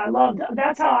 that's what I loved.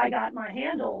 That's how I got my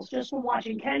handles, just from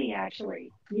watching Kenny,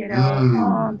 actually. You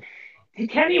know,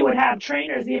 Kenny would have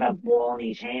trainers, he'd have a ball in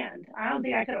each hand. I don't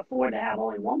think I could afford to have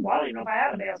only one ball. I don't even know if I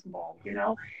had a basketball, you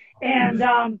know. And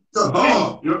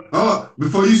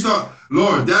before you start,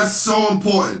 Lord, that's so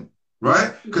important,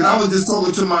 right? Because I was just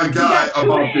talking to my guy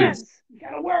about this. You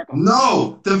gotta work them.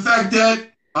 No, the fact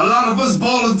that a lot of us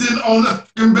ballers didn't own a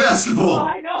basketball. Oh,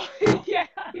 I know. Yeah.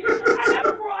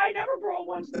 I never brought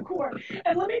one to the court.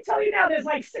 And let me tell you now, there's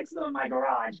like 6 of them in my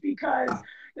garage because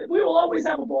we will always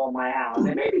have a ball in my house.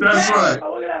 And maybe that's right.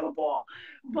 But we're gonna have a ball.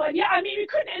 But yeah, I mean, we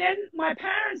couldn't. And then my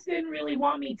parents didn't really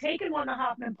want me taking one to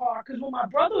Hoffman Park because when my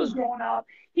brother was growing up,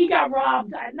 he got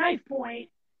robbed at knife point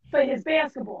for his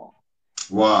basketball.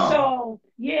 Wow.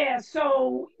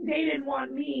 So they didn't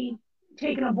want me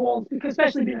taking a ball, because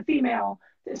especially being a female,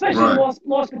 especially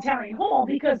Lost Battalion Hall,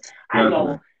 because I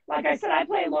go. Like I said, I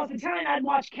played Lost Battalion. I'd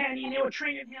watch Kenny, and they were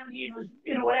training him, and he was,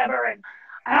 you know, whatever. And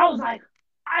I was like,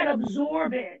 I'd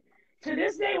absorb it. To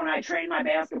this day, when I train my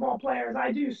basketball players,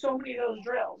 I do so many of those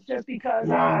drills just because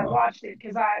I watched it.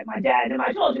 Because my dad, and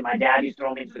I told you, my dad used to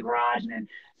throw me into the garage and then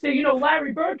say, you know,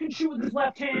 Larry Bird can shoot with his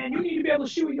left hand. You need to be able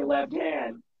to shoot with your left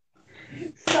hand.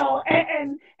 So,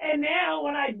 and now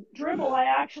when I dribble, I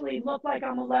actually look like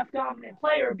I'm a left dominant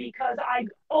player because I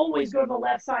always go to the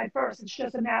left side first. It's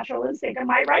just a natural instinct. And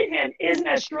my right hand isn't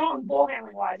as strong ball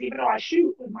handling wise, even though I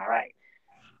shoot with my right.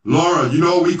 Laura, you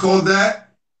know what we call that?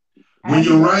 When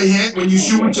you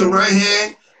shoot with your right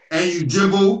hand and you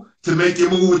dribble to make your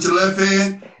move with your left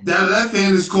hand, that left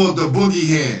hand is called the boogie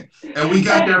hand. And we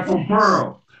got that from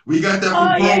Pearl. We got that from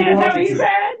Pearl. Yeah, that's what he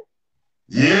said?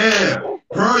 Yeah.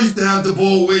 Pearl used to have the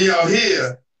ball way out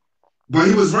here, but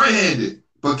he was right-handed,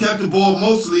 but kept the ball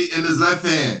mostly in his left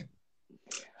hand.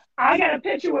 I got a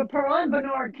picture with Pearl and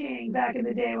Bernard King back in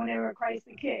the day when they were Christ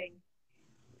the King.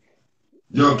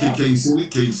 Yo, Yeah. can you send me?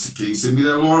 Can you send me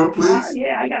that, Laura, please?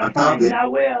 Yeah, I gotta A find it. copy? I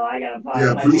will. I gotta find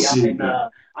Yeah, it. Might be up appreciate in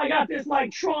that. I got this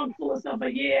like trunk full of stuff,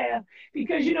 but yeah,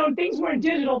 because things weren't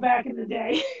digital back in the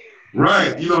day.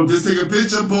 Right. Just take a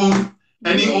picture, boom.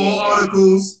 Any old Yeah,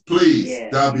 articles, please. yeah.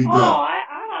 That'd be Oh, good. I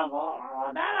have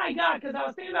all that I got because I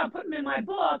was thinking about putting them in my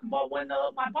book, but when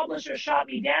my publisher shot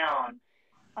me down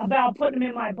about putting them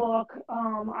in my book,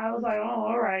 I was like, oh,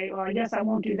 all right, well, I guess I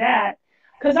won't do that.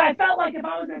 Because I felt like if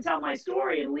I was going to tell my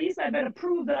story, at least I better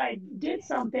prove that I did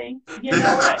something. You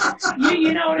know what I That's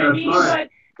mean? right.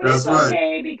 But That's it's right.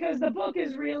 okay because the book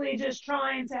is really just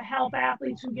trying to help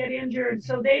athletes who get injured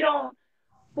so they don't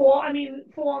fall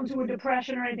into a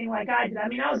depression or anything like I did. I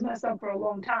mean, I was messed up for a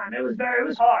long time. It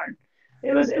was hard.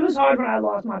 It was hard when I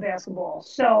lost my basketball.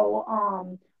 So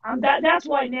that's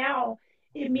why now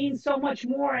it means so much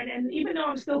more. And even though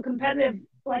I'm still competitive,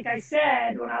 like I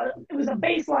said, it was a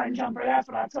baseline jumper. That's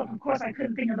what I took. Of course, I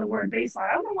couldn't think of the word baseline.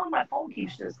 I don't know why my phone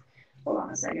keeps just. Hold on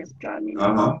a second, it's driving me nuts.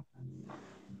 Uh-huh.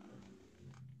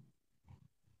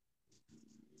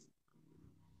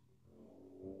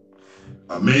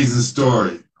 Amazing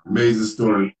story. Amazing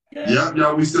story. Good. Yep,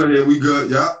 y'all, we still here. We good.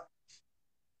 Yep.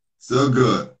 Still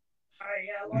good. All right,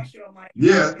 yeah, I lost you on my.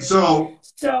 Yeah, so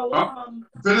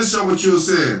finish up what you were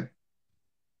saying.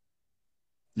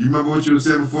 You remember what you were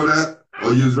saying before that?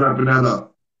 Or you was wrapping that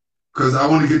up? Because I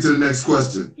want to get to the next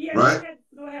question. Yeah, right?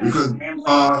 Go ahead. Because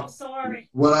I'm sorry.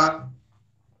 when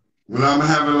I'm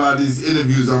having a lot of these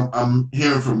interviews, I'm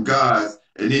hearing from guys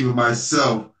and even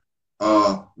myself,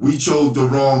 we chose the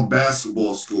wrong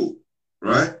basketball school,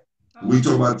 right? We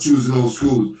talk about choosing those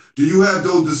schools. Do you have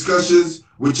those discussions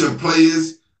with your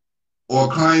players or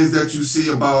clients that you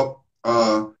see about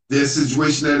their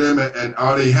situation at them, and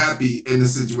are they happy in the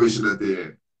situation that they're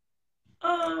in?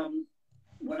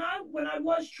 When I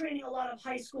was training a lot of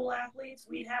high school athletes,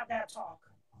 we'd have that talk,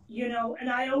 and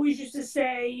I always used to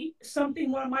say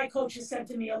something one of my coaches said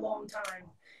to me a long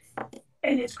time,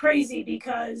 and it's crazy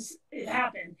because it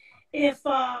happened. If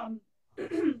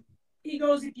he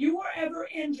goes, if you were ever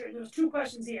injured, there was two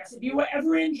questions he asked. If you were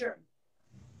ever injured,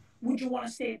 would you want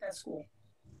to stay at that school?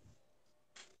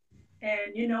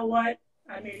 And you know what?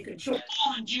 I made a good choice.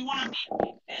 Do you want to be a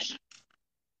big fish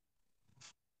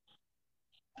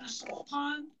in a small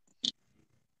pond?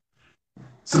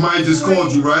 Somebody just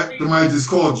called you, right? Somebody just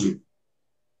called you.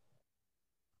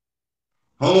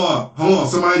 Hold on.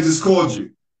 Somebody just called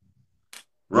you,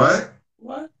 right?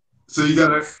 What? So you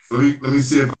gotta let me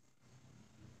see if.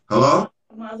 Hello?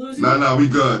 Am I losing? No, we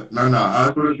good. No.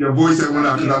 Your voice that went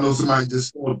out because I know somebody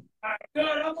just called you. All right,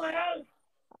 good. I'm like,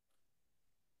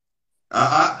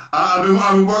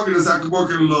 I've been working this. I can work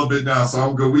it a little bit now, so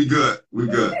I'm good. We good.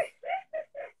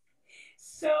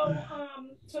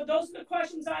 So those are the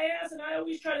questions I ask, and I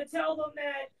always try to tell them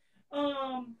that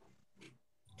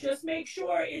just make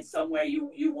sure it's somewhere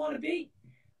you want to be.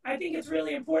 I think it's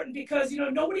really important because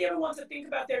nobody ever wants to think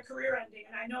about their career ending,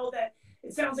 and I know that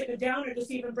it sounds like a downer just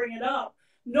to even bring it up.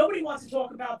 Nobody wants to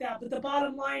talk about that, but the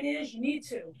bottom line is you need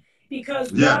to,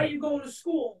 because why are you going to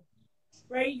school?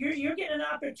 Right, you're getting an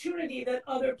opportunity that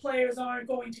other players aren't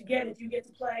going to get if you get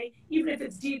to play, even if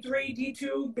it's D3,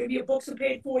 D2, maybe your books are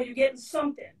paid for, you're getting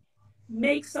something.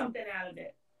 Make something out of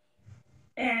it.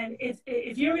 And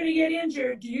if you're going to get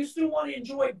injured, do you still want to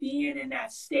enjoy being in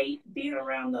that state, being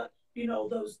around the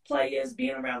those players,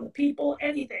 being around the people,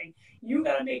 anything? You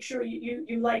got to make sure you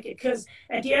like it, because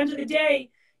at the end of the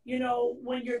day,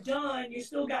 when you're done, you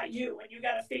still got you, and you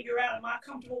got to figure out, am I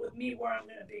comfortable with me where I'm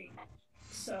going to be?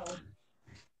 So.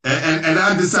 And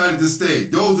I decided to stay.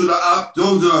 Those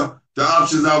are the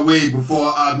options I weighed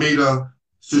before I made a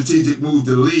strategic move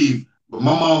to leave. But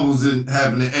my mom wasn't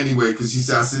having it anyway because she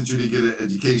said, I sent you to get an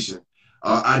education.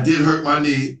 I did hurt my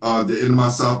knee the end of my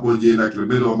sophomore year, like the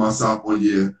middle of my sophomore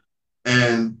year.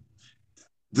 And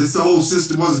the whole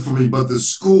system wasn't for me, but the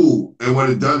school and what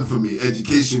it done for me,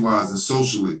 education-wise and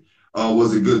socially,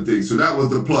 was a good thing. So that was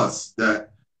the plus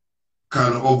that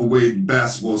kind of overweighed the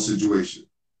basketball situation.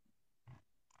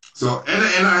 So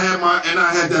and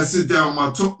I had that sit down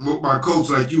with my coach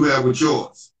like you had with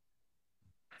yours.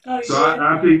 So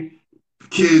I think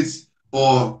kids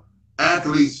or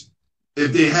athletes,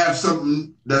 if they have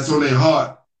something that's on their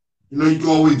heart, you can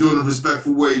always do it in a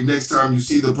respectful way next time you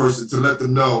see the person, to let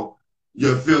them know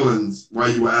your feelings while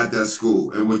you were at that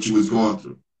school and what you was going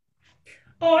through.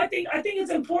 Oh, I think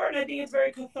it's important. I think it's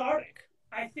very cathartic.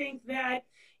 I think that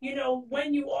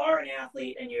when you are an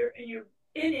athlete and you're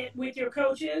in it with your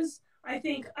coaches, I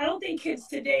don't think kids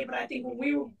today, but I think when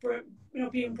we were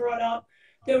being brought up,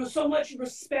 there was so much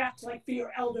respect, like, for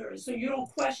your elders. So you don't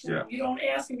question them, you don't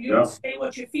ask them, you Yeah. don't say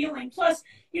what you're feeling. Plus,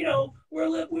 you know, we were a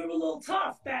little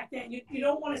tough back then. You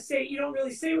don't want to say, you don't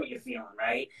really say what you're feeling,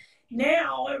 right?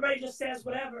 Now everybody just says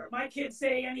whatever. My kids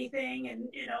say anything, and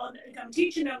you know, and I'm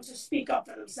teaching them to speak up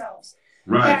for themselves.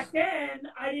 Right. Back then,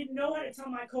 I didn't know how to tell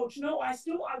my coach, no, I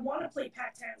want to play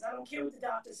Pac-10s. I don't care what the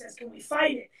doctor says. Can we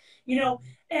fight it? You know,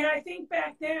 and I think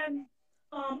back then,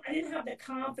 I didn't have the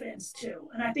confidence to,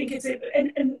 and I think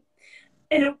and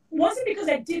it wasn't because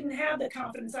I didn't have the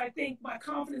confidence. I think my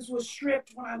confidence was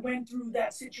stripped when I went through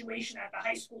that situation at the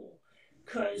high school.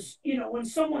 Because, you know, when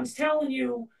someone's telling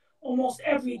you almost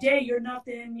every day you're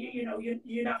nothing, you know,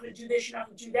 you're not going to do this, you're not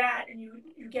going to do that, and you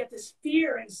get this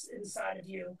fear inside of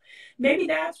you. Maybe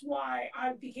that's why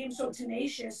I became so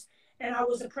tenacious and I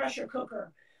was a pressure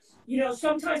cooker. You know,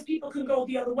 sometimes people can go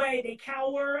the other way. They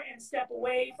cower and step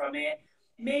away from it.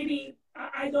 Maybe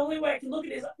the only way I can look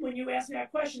at it is when you ask me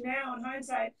that question now in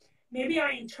hindsight, maybe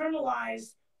I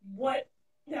internalized what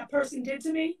that person did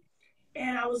to me.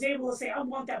 And I was able to say, I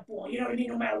want that ball. You know what I mean?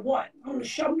 No matter what, I'm going to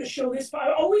show this.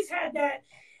 I always had that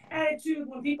attitude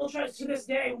when people try to this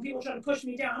day, when people try to push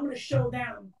me down, I'm going to show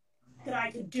them that I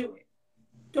can do it.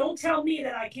 Don't tell me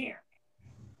that I can't.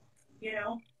 You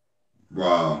know?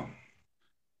 Wow.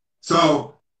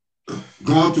 So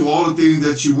going through all the things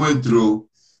that you went through,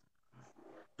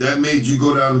 that made you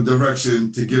go down the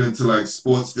direction to get into like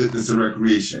sports, fitness, and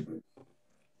recreation.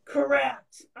 Correct.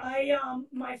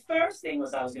 My first thing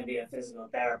was I was going to be a physical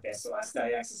therapist, so I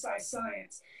studied exercise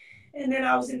science. And then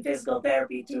I was in physical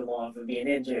therapy too long for being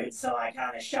injured, so I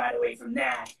kind of shied away from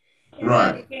that. And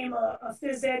right. I became a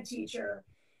phys ed teacher.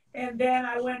 And then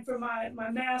I went for my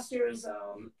master's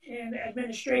in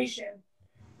administration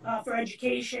for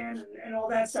education and all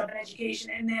that stuff in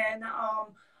education. And then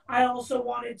I also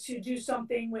wanted to do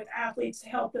something with athletes to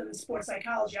help them in sports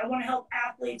psychology. I want to help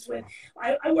athletes with,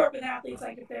 I work with athletes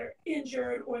like if they're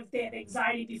injured or if they have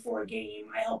anxiety before a game,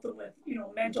 I help them with, you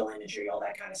know, mental imagery, all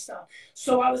that kind of stuff.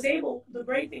 So I was able, the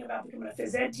great thing about becoming a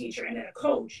phys ed teacher and then a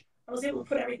coach, I was able to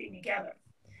put everything together.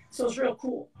 So it's real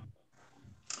cool.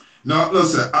 No,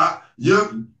 listen,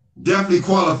 you're definitely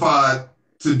qualified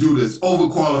to do this,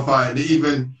 overqualified, and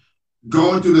even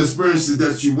going through the experiences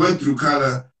that you went through kind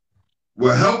of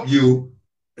will help you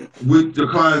with the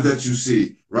clients that you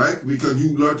see, right? Because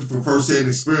you learned from first-hand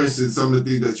experiences some of the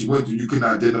things that you went through, you can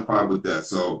identify with that.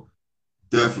 So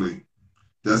definitely,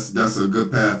 that's a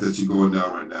good path that you're going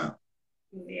down right now.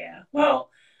 Yeah. Well,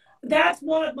 that's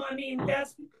one of my, I mean,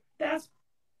 that's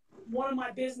one of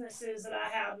my businesses that I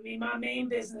have. I mean, my main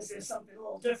business is something a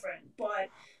little different, but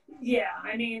yeah,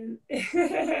 I mean,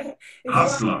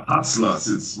 hustler.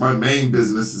 It's my main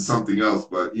business is something else,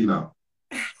 but you know.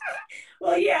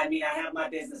 Well, yeah, I mean, I have my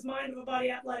business Mind Over Body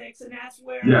Athletics, and that's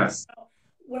where, yes. You know,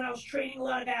 when I was training a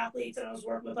lot of athletes and I was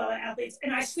working with other athletes,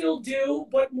 and I still do,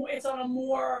 but it's on a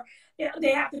more, you know,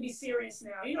 they have to be serious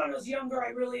now. You know, when I was younger,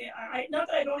 I not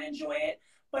that I don't enjoy it,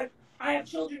 but I have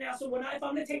children now, so if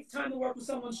I'm going to take the time to work with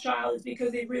someone's child, it's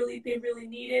because they really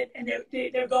need it, and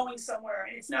they're going somewhere,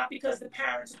 and it's not because the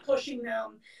parents are pushing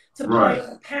them to play or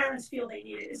the parents feel they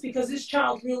need it. It's because this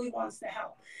child really wants to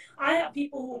help. I have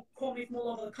people who call me from all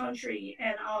over the country,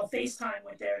 and I'll FaceTime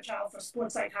with their child for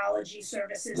sports psychology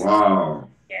services. Wow.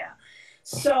 Yeah.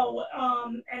 So,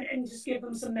 and just give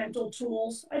them some mental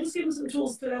tools. I just give them some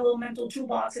tools for their little mental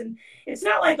toolbox. And it's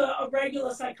not like a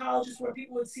regular psychologist where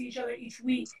people would see each other each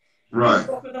week. Right. I'd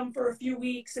work with them for a few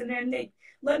weeks, and then they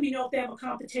let me know if they have a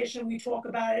competition. We talk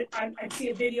about it. I'd see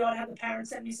a video. I'd have the parents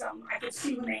send me something. I could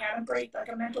see when they had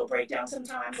a mental breakdown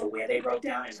sometimes, or where they broke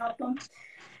down, and help them.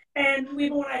 And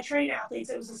even when I train athletes,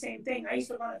 it was the same thing. I used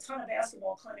to run a ton of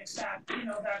basketball clinics back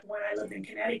when I lived in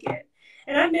Connecticut.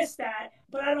 And I miss that,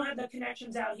 but I don't have the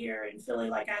connections out here in Philly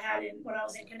like I had when I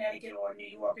was in Connecticut or New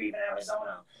York or even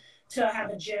Arizona to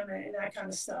have a gym and that kind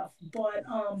of stuff. But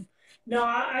no,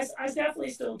 I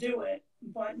definitely still do it.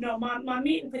 But no, my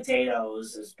meat and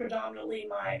potatoes is predominantly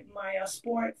my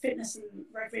sport, fitness, and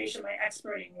recreation, my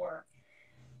experting work,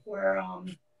 where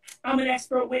I'm an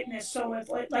expert witness. So if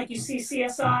like you see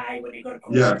CSI when you go to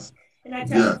court, and I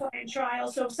testify in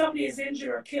trial. So if somebody is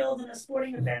injured or killed in a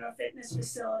sporting event or fitness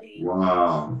facility,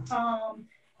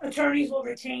 attorneys will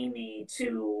retain me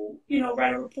to,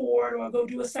 write a report or go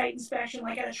do a site inspection,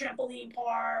 like at a trampoline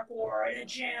park or in a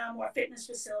gym or a fitness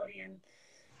facility. And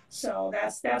so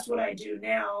that's what I do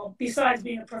now, besides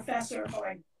being a professor for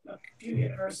like a few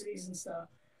universities and stuff.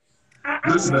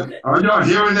 Listen, are y'all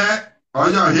hearing that?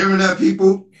 Are y'all hearing that,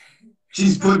 people?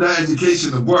 She's putting that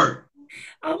education to work.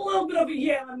 I'm a little bit of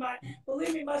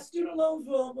believe me, my student loans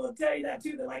will tell you that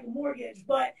too. They're like a mortgage.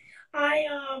 But I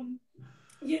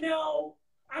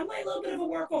I'm like a little bit of a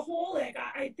workaholic.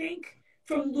 I think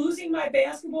from losing my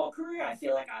basketball career, I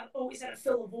feel like I always had to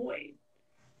fill a void.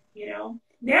 You know,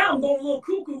 now I'm going a little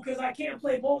cuckoo because I can't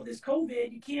play ball with this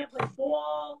COVID. You can't play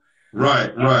ball.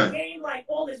 Right, right. Gain like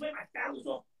all this weight. My fat was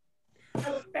all.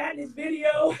 I look fat in this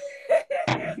video.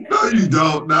 No, you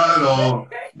don't. Not at all.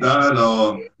 Not at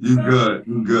all. You good.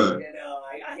 You good. You know,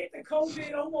 I hit the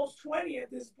COVID almost 20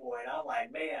 at this point. I'm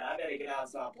like, man, I better get out and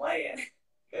start playing.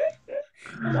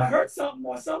 I'm gonna hurt something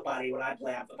or somebody when I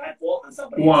play. If I fall on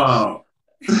somebody. Wow.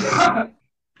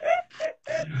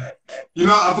 You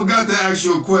know, I forgot to ask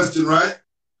you a question, right?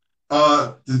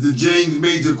 The James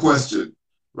Major question,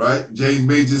 right? James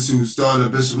Majors, who started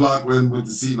at Bishop Loughlin, went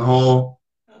to Seton Hall.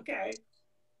 Okay.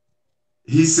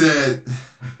 He said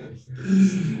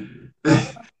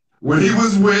when he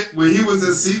was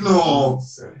at Seton Hall,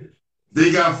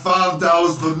 they got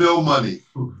 $5 for meal money,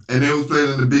 and they was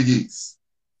playing in the Big East.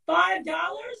 $5?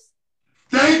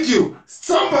 Thank you.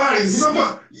 Somebody.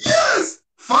 Yes,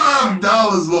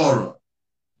 $5, Laura.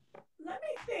 Let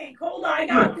me think. Hold on, I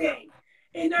gotta think.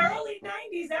 In the early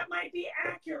 90s, that might be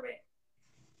accurate.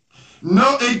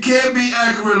 No, it can't be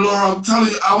accurate, Laura. I'm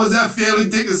telling you, I was at Fairleigh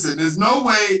Dickinson. There's no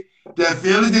way that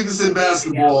Fairleigh Dickinson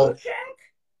basketball.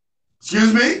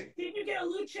 Excuse me? Did you get a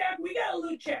loot check? We got a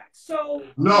loot check. So.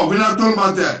 No, we're not talking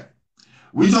about that.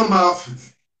 We're talking about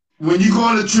when you go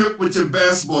on a trip with your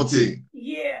basketball team.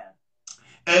 Yeah.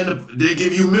 And they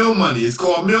give you meal money. It's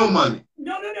called meal money.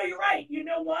 No, you're right. You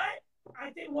know what?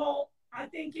 I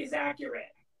think it's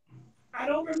accurate. I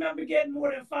don't remember getting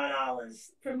more than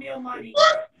 $5 for meal money.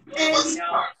 And you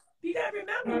know, you gotta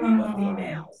remember we were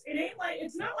females.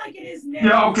 It's not like it is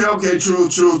now. Yeah, okay, true.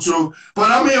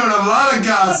 But I'm hearing a lot of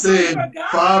guys saying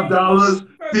 $5,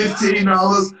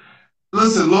 $15.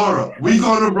 Listen, Laura, we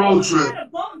go on a road trip. I had a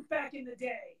bump back in the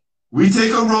day. We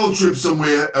take a road trip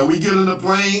somewhere and we get on a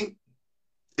plane,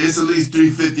 it's at least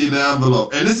 $3.50 in the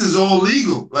envelope. And this is all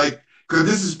legal, like, because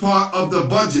this is part of the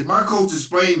budget. My coach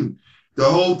explained the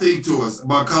whole thing to us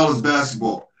about college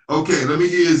basketball. Okay, let me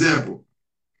give you an example.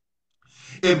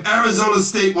 If Arizona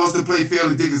State wants to play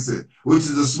Fairleigh Dickinson, which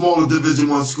is a smaller Division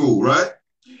I school, right?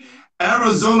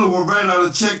 Arizona will write out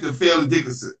a check to Fairleigh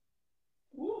Dickinson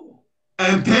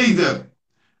and pay them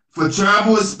for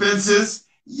travel expenses.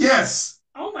 Yes.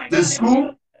 Oh my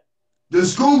God. The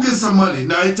school gets some money.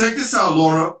 Now, check this out,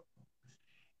 Laura.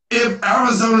 If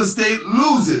Arizona State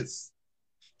loses,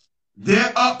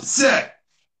 they're upset.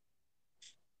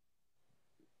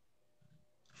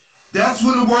 That's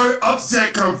where the word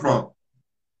upset comes from.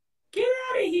 Get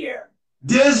out of here.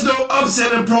 There's no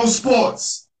upset in pro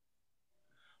sports.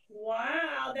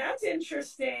 Wow, that's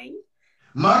interesting.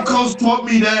 My coach taught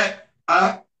me that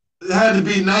it had to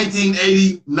be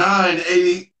 1989,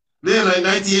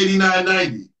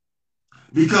 90.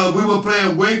 Because we were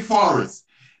playing Wake Forest.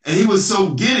 And he was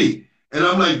so giddy. And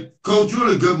I'm like, Coach, you're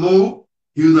in a good mood.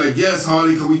 He was like, yes,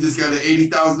 Harley, because we just got an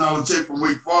 $80,000 check from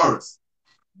Wake Forest.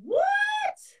 What?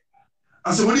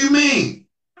 I said, what do you mean?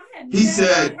 He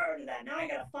said, heard of that. Now I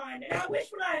gotta find it. I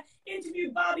wish when I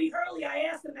interviewed Bobby Hurley, I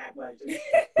asked him that question.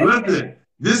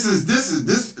 Listen, this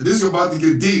is about to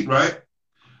get deep, right?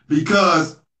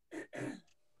 Because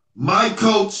my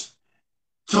coach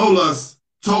told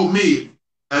me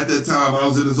at that time, I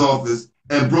was in his office,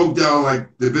 and broke down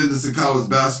like the business of college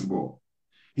basketball.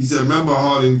 He said, remember,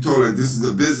 Hardy, we told her this is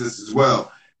a business as well.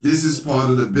 This is part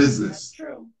of the business. That's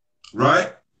true.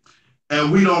 Right? And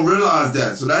we don't realize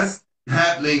that. So that's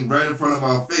happening right in front of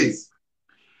our face.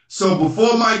 So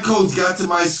before my coach got to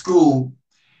my school,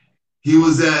 he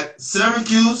was at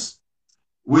Syracuse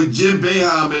with Jim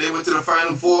Boeheim, and they went to the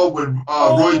Final Four with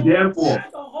Roy Danforth.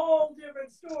 That's a whole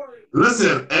different story.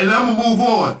 Listen, and I'm going to move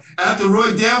on. After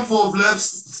Roy Danforth left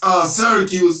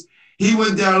Syracuse, he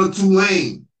went down to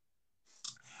Tulane.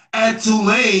 At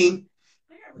Tulane,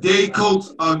 they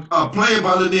coached a player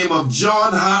by the name of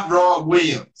John Hot Rod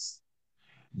Williams.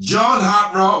 John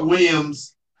Hot Rod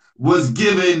Williams was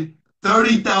given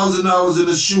 $30,000 in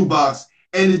a shoebox,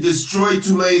 and it destroyed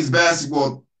Tulane's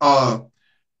basketball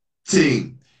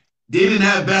team. They didn't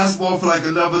have basketball for like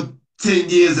another 10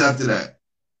 years after that.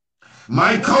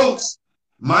 My coach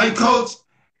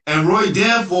and Roy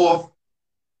Danforth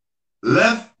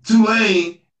left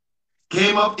Tulane,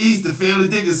 came up east to Fairleigh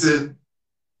Dickinson,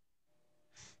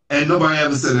 and nobody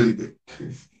ever said anything.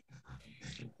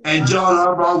 And John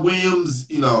Harbaugh Williams,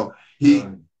 he got to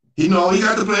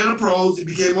play in the pros. He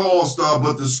became an all-star,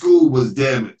 but the school was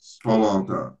damaged for a long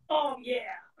time. Oh, yeah.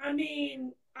 I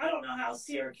mean, I don't know how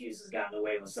Syracuse has gotten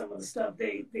away with some of the stuff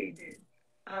they did.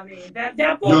 I mean, that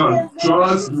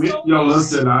trust me.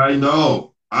 Listen, I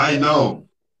know.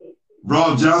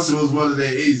 Rob Johnson was one of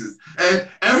their aces. And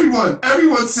everyone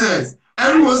says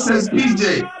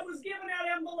PJ. I was giving out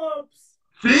envelopes.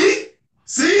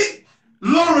 See?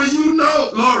 Laura,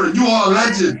 Laura, you are a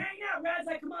legend. Hang out. Rad's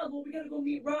like, come on, Lou, we gotta go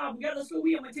meet Rob. Let's go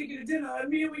I'm gonna take you to dinner. And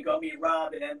we go meet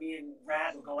Rob, and then me and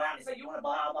Rad will go out. He's like, you wanna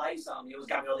buy? I'll buy you something. He always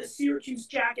got me all this Syracuse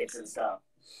jackets and stuff.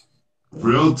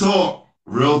 Real talk.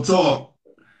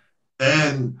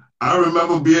 And I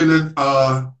remember being in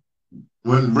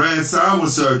when Rad signed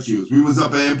with Syracuse. We was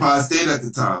up at Empire State at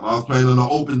the time. I was playing on the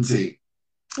open team.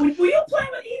 Were you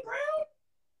playing with E. Brown?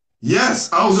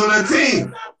 Yes, I was on that team. I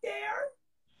was up there.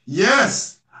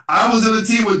 Yes. I was on the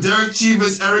team with Derek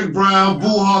Chivas, Eric Brown, Boo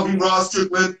Harvey, Ross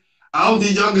Strickland. I was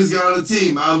the youngest guy on the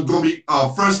team. I was going to be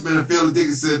a freshman at Felix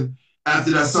Dickinson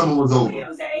after that summer was over.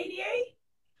 Was that 88?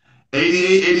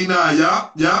 88, 89,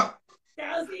 yeah.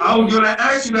 I was going to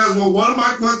ask you that. Well, one of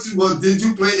my questions was, did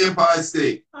you play Empire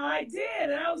State? I did,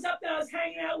 and I was up there. I was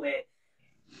hanging out with,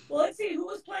 well, let's see, who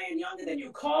was playing younger than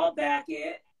you? Carl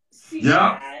Beckett.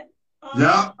 Yeah.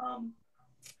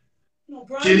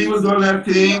 Kenny was on that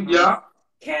team, yeah.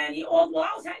 Kenny,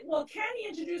 Kenny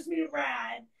introduced me to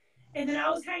Rad, and then I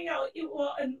was hanging out,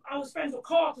 and I was friends with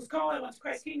Carl, because Carl and I went to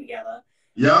Christ King together.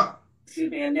 Yeah.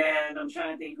 Excuse me, and then I'm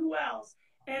trying to think who else.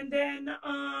 And then,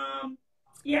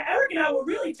 Eric and I were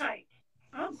really tight.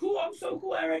 I'm cool. I'm so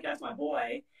cool, Eric. That's my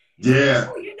boy. Yeah.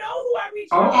 Oh, you know who I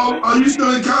reached out to? Are you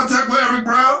still in contact with Eric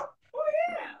Brown? Oh,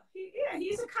 yeah.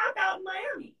 He's a cop out in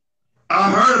Miami.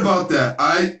 I heard about that.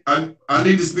 I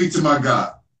need to speak to my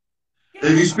guy.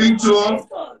 If you speak to him.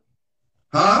 Facebook.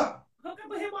 Huh? Hook up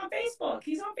with him on Facebook.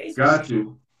 He's on Facebook. Got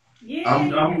you.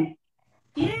 Yeah.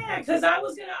 Yeah, because I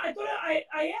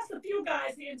asked a few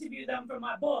guys to interview them for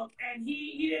my book, and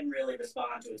he didn't really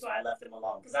respond to it, so I left him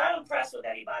alone because I'm impressed with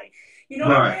anybody.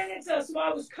 Right. So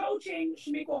I was coaching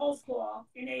Shamika Holtzclaw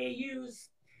in AAUs.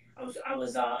 I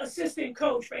was assistant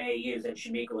coach for AAUs that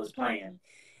Shamika was playing,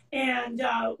 and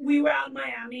we were out in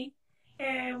Miami,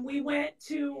 and we went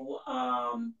to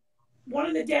one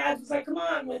of the dads was like, "Come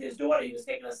on," with his daughter. He was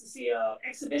taking us to see an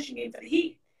exhibition game for the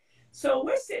Heat. So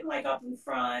we're sitting like up in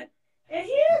front. And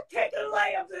he's taking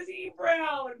layups as E.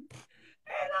 Brown. And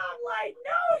I'm like,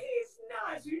 no, he's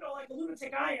not. So, like the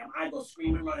lunatic I am, I go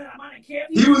screaming, running. I'm on a camp.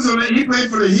 He played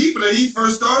for the Heat when the Heat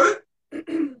first started?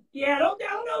 Yeah, I don't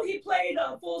know if he played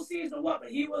a full season or what,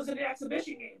 but he was in the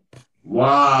exhibition game.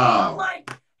 Wow. I'm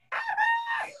like,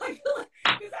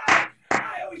 because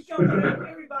I always jump at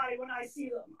everybody when I see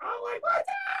them. I'm like, what's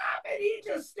up? And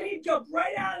he jumped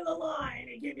right out of the line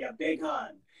and gave me a big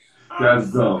hug. I'm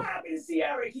so happy to see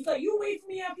Eric. He's like, you wait for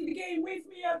me after the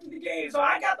game, So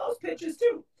I got those pictures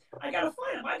too. I gotta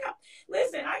find them. I got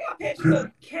pictures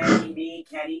of Kenny.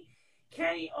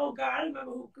 Oh God, I don't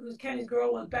remember who Kenny's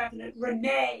girl was back in it.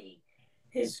 Renee,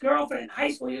 his girlfriend in high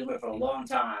school. He was with for a long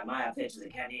time. I have pictures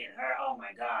of Kenny and her. Oh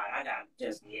my God,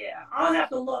 I'll have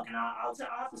to look and I'll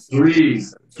have to see.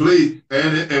 Please,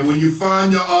 and when you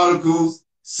find your articles,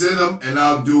 send them, and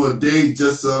I'll do a day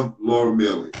just of Laura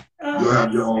Miele. You'll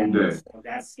have your own day.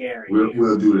 That's scary.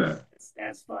 We'll do that.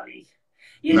 That's funny.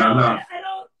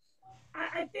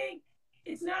 I think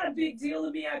it's not a big deal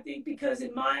to me. I think because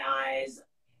in my eyes,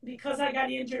 because I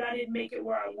got injured, I didn't make it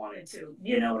where I wanted to.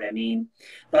 You know what I mean?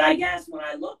 But I guess when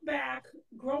I look back,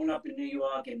 growing up in New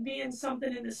York and being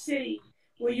something in the city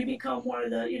where you become one of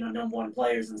the number one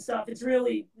players and stuff, it's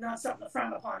really not something to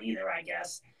frown upon either. I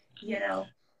guess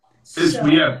It's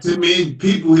 10 million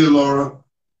people here, Laura.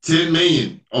 10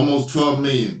 million, almost 12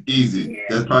 million, easy. Yeah.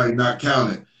 That's probably not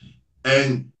counted.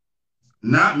 And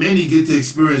not many get to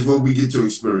experience what we get to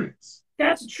experience.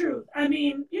 That's the truth. I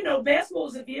mean, basketball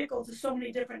is a vehicle to so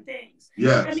many different things.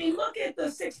 Yeah. I mean, look at the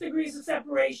 6 degrees of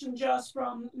separation just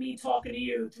from me talking to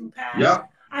you through Pat. Yeah.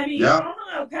 I mean, I hung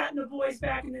out with Pat and the boys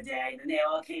back in the day, and then they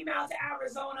all came out to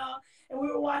Arizona, and we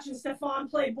were watching Stephon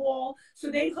play ball.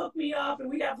 So they hooked me up, and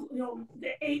we'd have,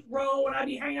 the 8th row, and I'd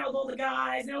be hanging out with all the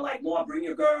guys. And they were like, "Laura, bring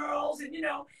your girls," and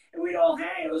and we'd all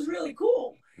hang. It was really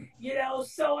cool,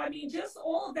 So I mean, just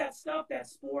all of that stuff that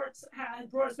sports has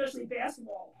brought, especially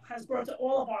basketball, has brought to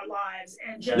all of our lives,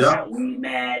 and just how we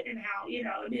met and how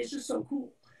I mean, it's just so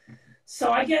cool. So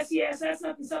I guess that's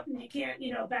something you can't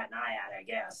bat an eye at. I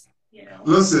guess.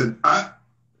 Listen, I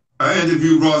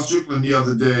interviewed Ross Strickland the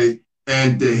other day,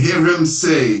 and to hear him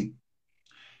say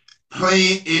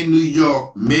playing in New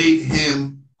York made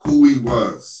him who he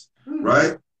was,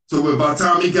 right? So by the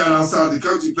time he got outside the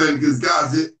country playing against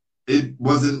guys, it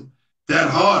wasn't that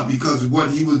hard because of what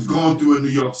he was going through in New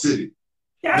York City.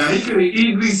 Now, he could have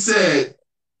easily said,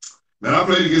 man, I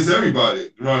played against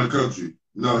everybody around the country.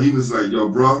 No, he was like, yo,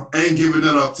 bro, I ain't giving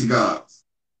that up to guys.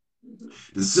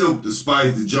 The Silk, the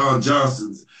Spice, the John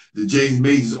Johnsons, the James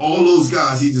Majors, all those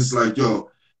guys, he just like, yo,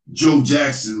 Joe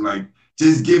Jackson, like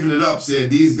just giving it up, saying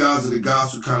these guys are the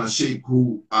guys who kind of shape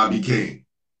who I became.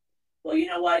 Well, you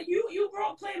know what? You grew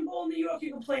up playing ball in New York.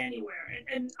 You can play anywhere,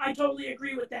 and I totally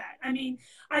agree with that. I mean,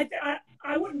 I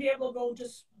wouldn't be able to go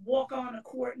just walk on a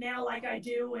court now like I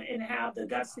do and have the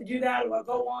guts to do that, or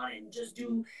go on and just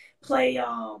play.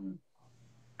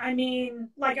 I mean,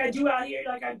 like I do out here,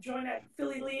 like I joined that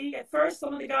Philly league. At first,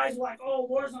 some of the guys were like, "Oh,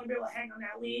 War's gonna be able to hang on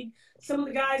that league." Some of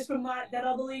the guys from that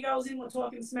other league I was in were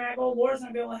talking smack. "Oh, War's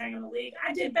gonna be able to hang on the league."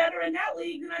 I did better in that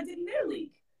league than I did in their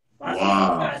league. Well,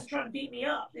 wow. Those guys are trying to beat me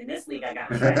up. In this league, I got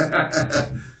and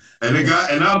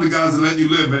now the guys are letting you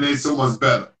live, and they're so much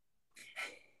better.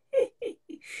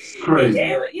 Crazy.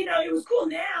 You know, it was cool.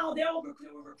 Now they were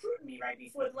recruiting me right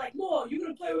before. They're like, "More, you're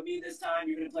gonna play with me this time.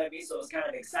 You're gonna play with me." So it was kind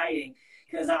of exciting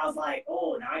because I was like,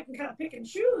 "Oh, now I can kind of pick and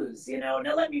choose," you know. And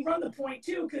they let me run the point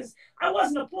too because I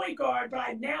wasn't a point guard, but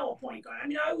I'm now a point guard. I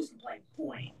mean, I always played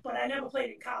point, but I never played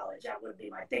in college. That wouldn't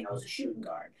be my thing. I was a shooting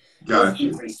guard.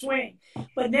 Gotcha. Free swing.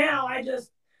 But now I'd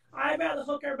rather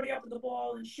hook everybody up with the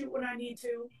ball and shoot when I need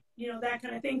to, you know, that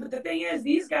kind of thing. But the thing is,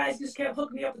 these guys just kept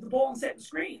hooking me up with the ball and setting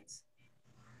screens.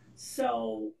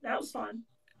 So that was fun.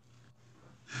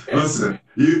 Listen,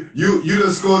 you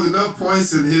done scored enough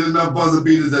points and hit enough buzzer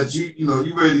beaters that you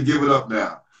ready to give it up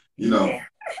now. You know, yeah.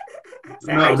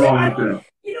 Not wrong with that.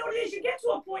 You know what it is? You get to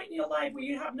a point in your life where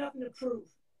you have nothing to prove.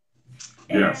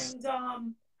 Yes.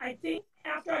 And I think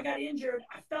after I got injured,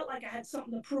 I felt like I had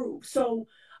something to prove. So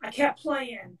I kept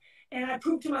playing. And I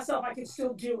proved to myself I could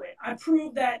still do it. I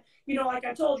proved that, you know, like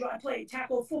I told you, I played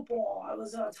tackle football. I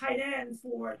was a tight end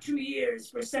for 2 years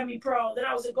for semi-pro. Then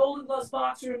I was a Golden Gloves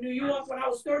boxer in New York when I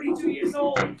was 32 years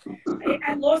old.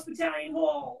 At Lost Battalion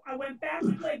Hall, I went back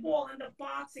to play ball, ended up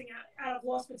boxing out of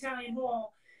Lost Battalion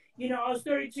Hall. You know, I was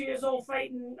 32 years old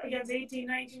fighting against 18,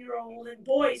 19-year-old and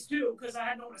boys, too, because I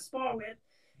had no one to spar with.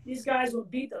 These guys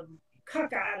would beat them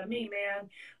cuck out of me, man.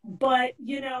 But,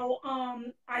 you know,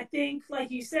 I think, like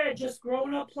you said, just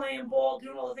growing up playing ball,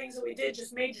 doing all the things that we did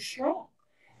just made you strong.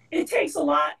 It takes a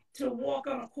lot to walk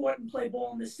on a court and play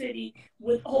ball in the city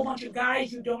with a whole bunch of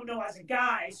guys you don't know as a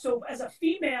guy. So as a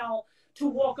female to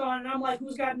walk on, and I'm like,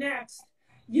 who's got next?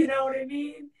 You know what I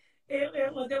mean? They're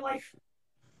like,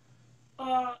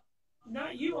 not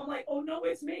you. I'm like, oh, no,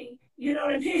 it's me. You know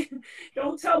what I mean?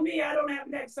 Don't tell me I don't have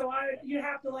next. So you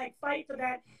have to, like, fight for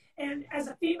that. And as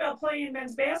a female playing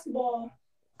men's basketball,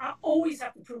 I always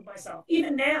have to prove myself.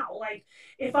 Even now, like,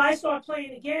 if I start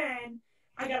playing again,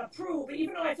 I got to prove. But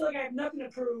even though I feel like I have nothing to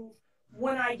prove,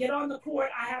 when I get on the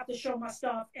court, I have to show my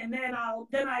stuff. And then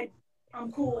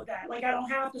I'm cool with that. Like, I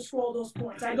don't have to score those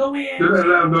points. I go in.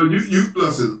 No, you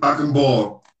listen, I can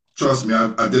ball. Trust me,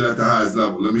 I did at the highest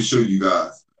level. Let me show you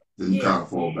guys. Then you kind of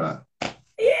fall back.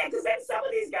 Yeah, because then some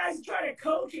of these guys try to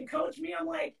coach me. I'm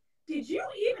like, did you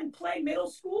even play middle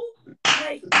school?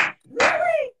 Like,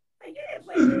 really? Like, you didn't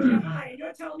play junior high, and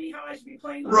you're telling me how I should be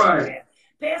playing? Right.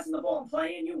 Passing the ball and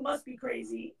playing? You must be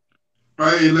crazy.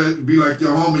 Right, and be like,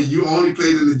 yo, homie, you only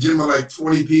played in the gym with like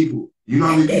 20 people. You know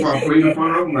how many people I played in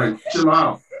front of? Like, chill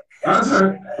out.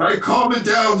 Like, calm it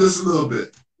down just a little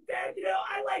bit. Dad, you know,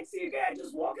 I like see a guy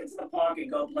just walk into the park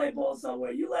and go play ball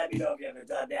somewhere. You let me know if you ever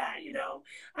done that, you know?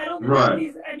 I don't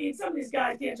think some of these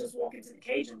guys can't just walk into the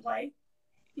cage and play.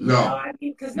 You know, I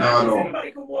mean, because not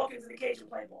anybody can walk into the cage and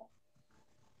play ball.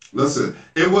 Listen,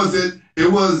 it was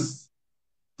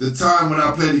the time when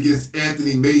I played against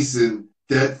Anthony Mason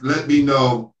that let me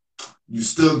know you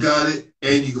still got it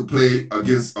and you can play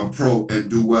against a pro and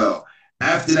do well.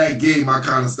 After that game, I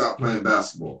kind of stopped playing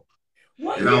basketball.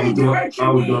 What year did you hurt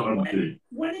your knee?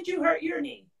 When did you hurt your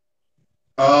knee?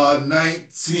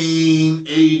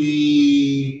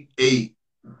 1988.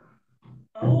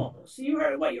 Oh, so you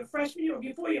hurt what, your freshman year or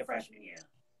before your freshman year?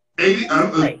 It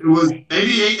was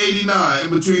 88, 89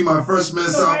 in between my freshman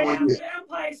and sophomore year.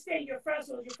 Empire State, your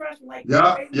freshman, like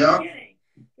yeah.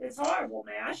 It's horrible,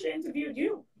 man. I should have interviewed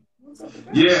you.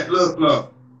 Yeah, look.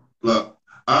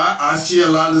 I share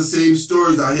a lot of the same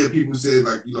stories. I hear people say,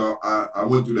 like, you know, I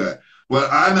went through that. But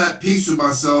I'm at peace with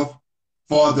myself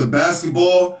for the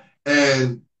basketball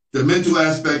and the mental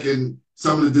aspect and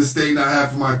some of the disdain I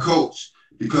have for my coach.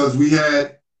 Because we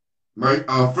had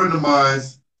a friend of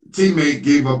mine's teammate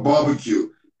gave a barbecue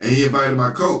and he invited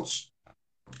my coach.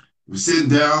 We're sitting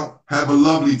down, have a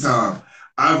lovely time.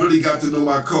 I really got to know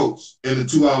my coach in the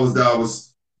 2 hours that I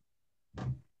was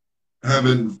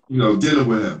having, you know, dinner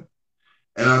with him.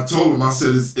 And I told him, I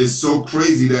said, it's so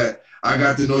crazy that I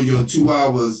got to know you in 2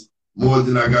 hours more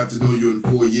than I got to know you in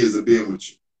 4 years of being with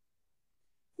you.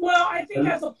 Well, I think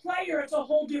as a player, it's a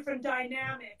whole different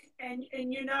dynamic. And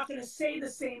you're not going to say the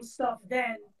same stuff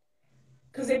then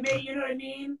Because they made, you know what I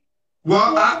mean?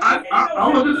 Well,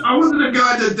 I wasn't a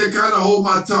guy that kind of hold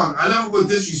my tongue. I never was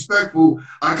disrespectful.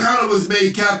 I kind of was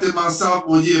made captain my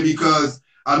sophomore year because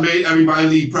I made everybody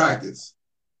leave practice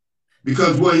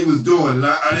because what he was doing, and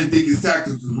I didn't think his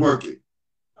tactics was working.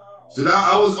 So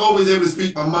now I was always able to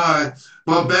speak my mind.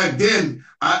 But back then,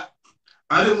 I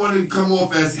didn't want to come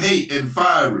off as hate and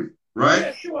fiery, right?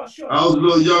 Yeah, sure, sure. I was a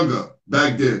little younger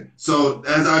back then. So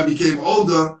as I became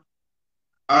older,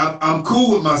 I'm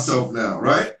cool with myself now,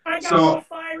 right? I got more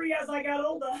fiery as I got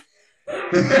older.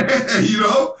 You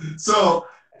know, so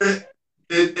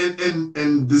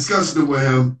in discussing it with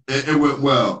him, it went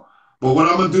well. But what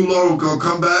I'm gonna do, Laura, I'm gonna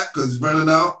come back because it's running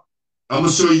out. I'm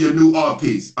gonna show you a new art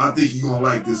piece. I think you're gonna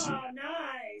like this one. Oh,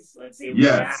 nice. Let's see.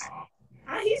 Yes.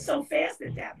 He's so fast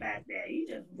at that back there. He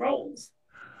just rolls.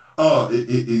 Oh,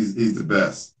 he's the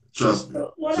best. Trust me.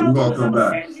 So what so I'll we're do gonna is come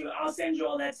back. I'll send you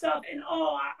all that stuff. And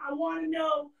I want to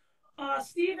know,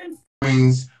 Stephen.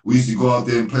 Queens, we used to go out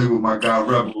there and play with my guy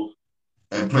Rebel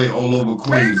and play all over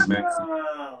Queens, man.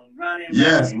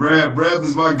 Yes, Rev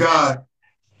is my guy.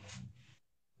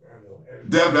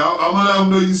 Definitely, I'm gonna let him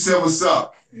know you said what's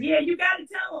up. Yeah, you gotta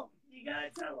tell him. You gotta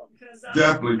tell him because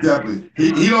definitely.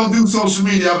 He don't do social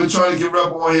media. I've been trying to get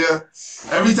Rebel on here.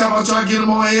 Every time I try to get him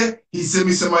on here, he send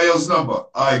me somebody else's number. All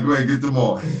right, go ahead, get them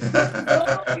on.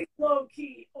 Always low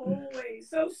key, always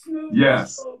so smooth.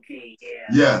 Yes. Low key, yeah.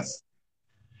 Yes.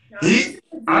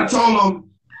 I told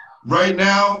him right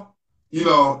now, you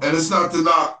know, and it's not to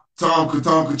knock Tom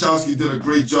Kachowski did a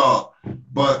great job,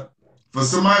 but for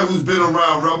somebody who's been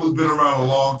around, Rebel's been around a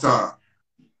long time.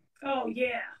 Oh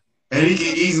yeah. And he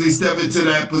can easily step into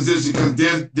that position because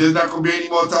there's not going to be any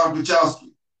more Tom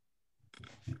Kachowski.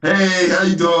 Hey, how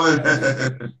you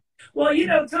doing? Well, you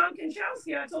know, Tom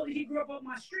Kachowski, I told you he grew up on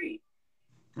my street.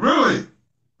 Really?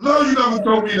 No, you never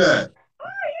told me that. Oh,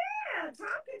 yeah. Tom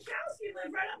Kachowski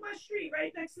lived right up my street,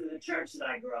 right next to the church that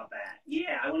I grew up at.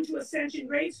 Yeah, I went to Ascension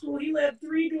Grade School. He lived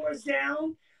 3 doors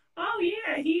down. Oh,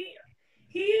 yeah. He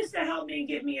used to help me and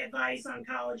give me advice on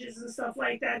colleges and stuff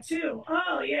like that, too.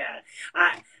 Oh, yeah.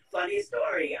 Funny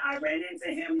story. I ran into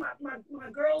him. My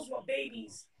girls were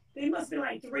babies. They must have been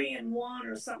like 3 and 1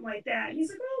 or something like that. And he's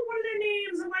like, oh, what are their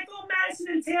names? I'm like, oh, Madison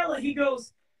and Taylor. He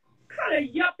goes, what kind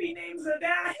of yuppie names are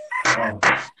that?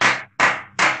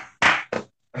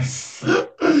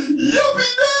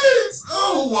 Yuppie names!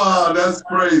 Oh, wow, that's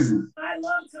crazy. I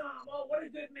love Tom. Oh, what a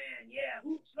good man. Yeah.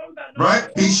 Right?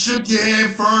 He shook your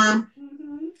hand firm,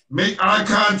 make eye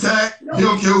contact. He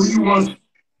don't care who you was.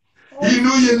 He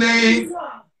knew your name,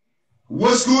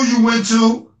 what school you went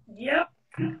to. Yep.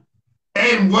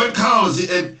 And what college.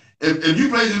 And if you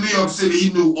played in New York City, he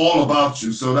knew all about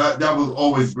you. So that was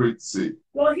always great to see.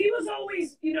 Well, he was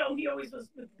always, you know, he always was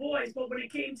with boys. But when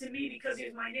it came to me, because he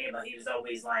was my neighbor, he was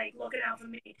always like looking out for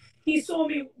me. He saw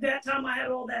me that time I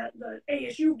had all the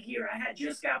ASU gear. I had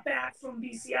just got back from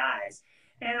BCI's.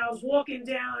 And I was walking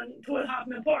down toward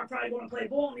Hoffman Park, probably going to play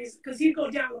ball. Because he'd go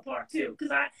down to the park, too.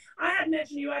 Because I had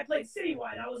mentioned to you, I played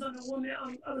citywide. I was I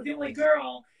was the only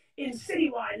girl in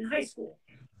citywide in high school.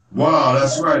 Wow,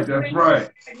 that's right. That's right.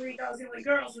 I was the only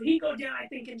girl. So he'd go down, I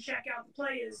think, and check out the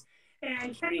players.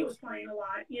 And Kenny was playing a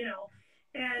lot, you know.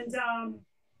 And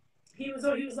he was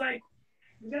like,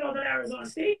 you got all that Arizona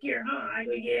State gear, huh? I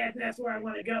go, yeah, that's where I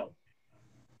want to go.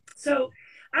 So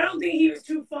I don't think he was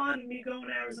too fond of me going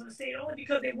to Arizona State, only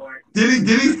because they weren't. Did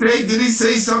he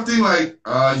say something like,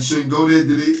 you shouldn't go there,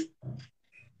 did he?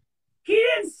 He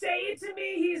didn't say it to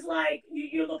me. He's like,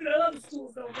 you're looking at other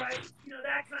schools though, right? You know,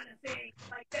 that kind of thing,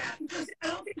 like that. Because I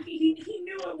don't think he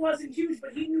knew it wasn't huge,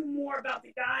 but he knew more about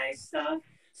the guys' stuff.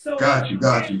 So Got you.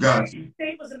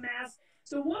 State was a mess.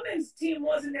 The women's team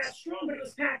wasn't that strong, but it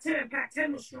was Pac-10, and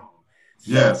Pac-10 was strong.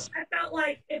 So yes. I felt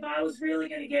like if I was really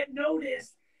going to get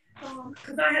noticed,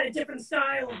 because I had a different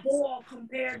style of ball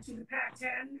compared to the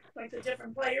Pac-10, like the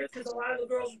different players, because a lot of the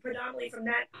girls were predominantly from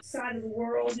that side of the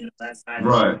world, you know, that side of the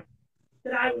world,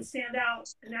 that I would stand out,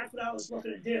 and that's what I was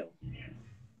looking to do.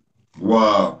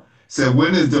 Wow. So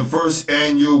when is the first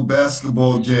annual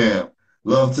basketball jam?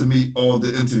 Love to meet all the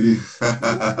interviews.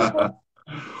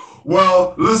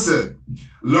 Well, listen,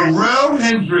 Laurel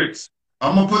Hendricks,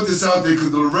 I'm going to put this out there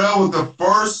because Laurel was the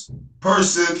first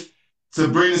person to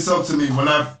bring this up to me when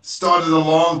I started a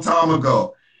long time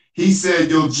ago. He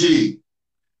said, yo, G,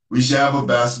 we should have a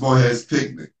basketball heads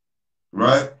picnic,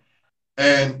 right?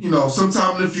 And, you know,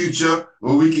 sometime in the future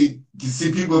where we can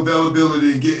see people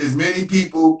availability and get as many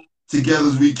people together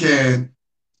as we can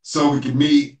so we can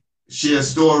meet, share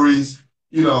stories,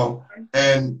 you know,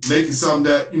 and making something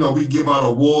that, you know, we give out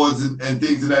awards and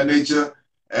things of that nature.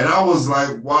 And I was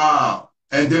like, wow.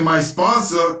 And then my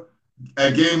sponsor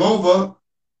at Game Over,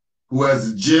 who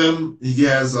has a gym. He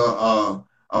has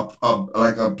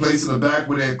like a place in the back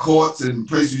where there are courts and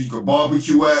places you can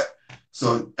barbecue at.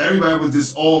 So everybody was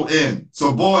just all in.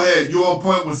 So Ballhead, you on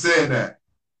point with saying that.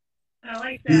 I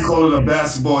like that. He called it a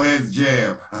BasketballHeadzz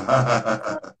jam.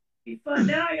 Be fun.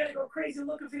 Now I gotta go crazy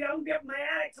looking for you. I'm gonna be up in my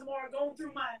attic tomorrow, going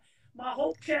through my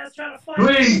hope chest, trying to find.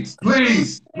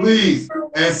 Please,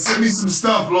 and send me some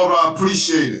stuff, Laura. I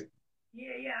appreciate it.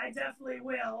 Yeah, I definitely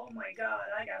will. Oh my God,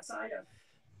 I got signed up.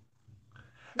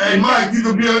 Hey, Mike, you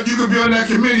could be on that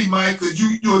committee, Mike, because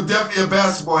you're definitely a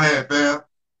basketball head, man.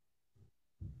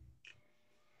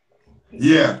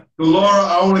 Yeah. So Laura,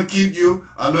 I want to keep you.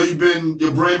 I know your brain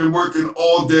been working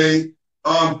all day.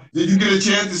 Did you get a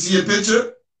chance to see a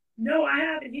picture? No, I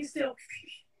haven't. He's still.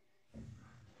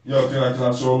 Yo, can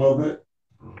I show a little bit?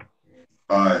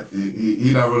 All right.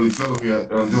 He not really feeling me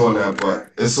on doing that,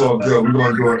 but it's all good. We're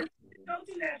gonna do it. Don't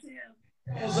do that to him.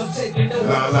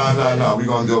 Nah. We're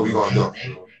gonna do it.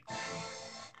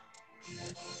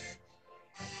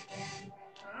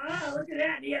 Ah, look at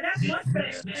that. Yeah, that's much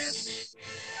better, man.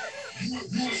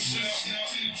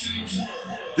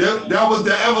 That was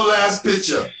the Everlast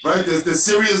picture, right? The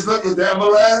serious look was the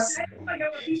Everlast. I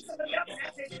got to beat somebody up in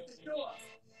that picture for sure.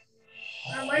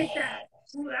 I like that.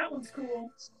 Ooh, that one's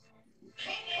cool.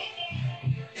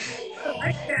 I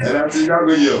like that. And that's a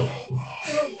younger you.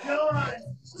 Oh, God.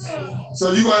 Oh.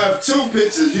 So you're going to have two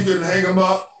pictures. You can hang them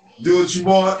up, do what you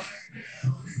want.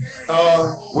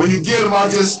 When you get them, I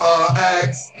just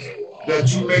ask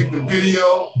that you make the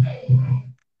video,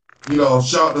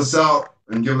 shout us out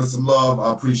and give us some love.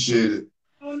 I appreciate it.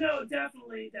 Oh, no,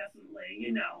 definitely.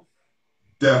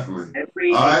 Definitely. I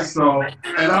appreciate all right, so,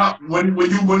 and when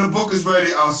the book is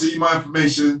ready, I'll send you my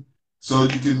information so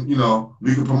you can,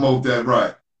 we can promote that,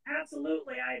 right?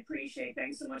 Absolutely. I appreciate it.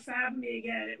 Thanks so much for having me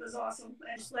again. It was awesome.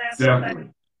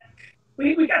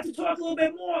 We got to talk a little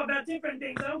bit more about different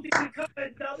things. I don't think we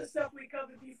covered the other stuff we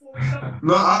covered before.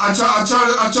 No, I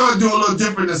try to do a little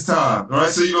different this time, all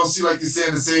right? So you don't see like you're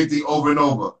saying the same thing over and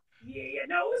over. Yeah,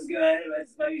 no, it was good. It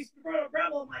was, but you brought up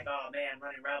Rebel. I'm like, oh man,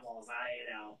 running Rebels.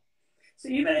 So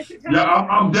you better tell me.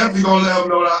 I'm definitely gonna let them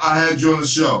know that I had you on the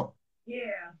show.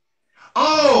 Yeah.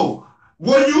 Oh,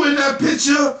 were you in that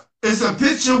picture? It's a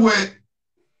picture with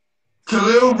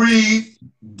Khalil Reed,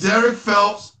 Derek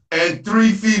Phelps, and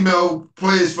 3 female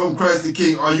players from Christ the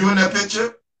King. Are you in that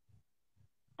picture?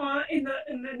 In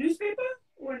the newspaper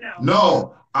or no?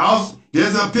 No,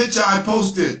 there's a picture I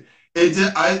posted. It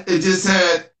just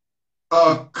had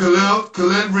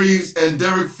Khalil Reeves and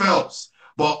Derek Phelps,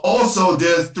 but also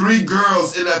there's 3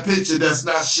 girls in that picture that's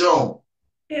not shown.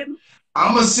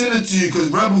 I'm gonna send it to you because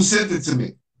Rebel sent it to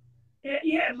me.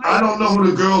 I don't know who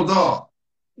the girls are.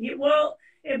 Yeah, well,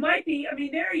 it might be. I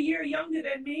mean, they're a year younger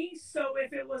than me, so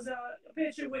if it was a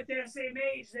picture with their same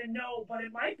age, then no. But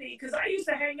it might be because I used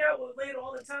to hang out with Late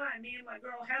all the time. Me and my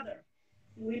girl Heather.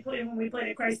 When we played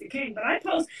at Christ the King. But I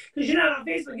post because you're not on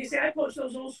Facebook. You see, I post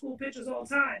those old school pictures all the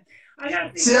time. I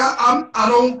don't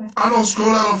scroll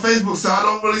out on Facebook, so I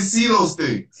don't really see those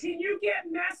things. Can you get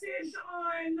message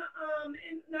on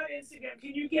not Instagram?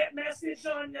 Can you get message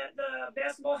on the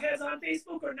BasketballHeadzz on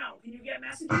Facebook or no? Can you get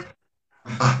messages?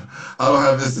 I don't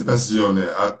have instant message on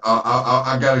there.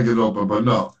 I gotta get open, but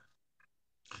no.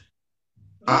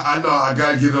 I know I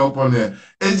gotta get it open there.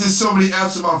 It's just so many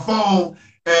apps on my phone,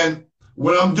 and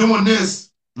when I'm doing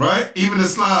this, right, even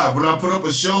this live, when I put up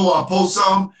a show or I post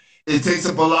something, it takes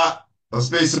up a lot of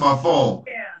space on my phone.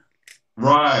 Yeah.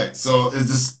 Right. So it's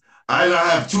just, I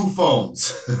have 2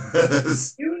 phones.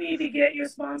 You need to get your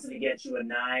sponsor to get you a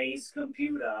nice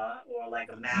computer or like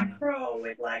a Mac Pro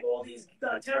with like all these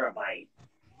terabyte.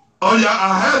 Oh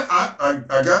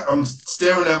yeah, I'm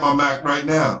staring at my Mac right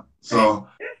now. So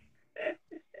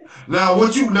now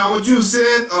what you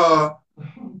said,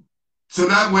 so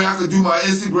that way I could do my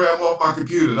Instagram off my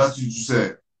computer. That's what you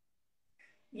said.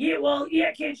 Yeah, well,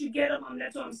 yeah, can't you get them?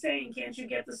 That's what I'm saying. Can't you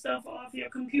get the stuff off your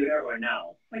computer or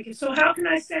no? Like, so how can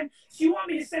I send? So you want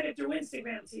me to send it through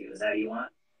Instagram to you? Is that what you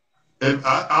want? And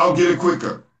I'll get it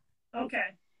quicker. Okay.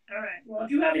 All right. Well,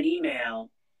 if you have an email,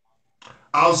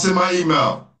 I'll send my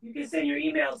email. You can send your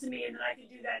email to me, and then I can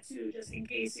do that too, just in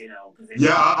case,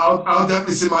 Yeah, I'll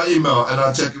definitely send my email, and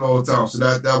I'll check it all the time. So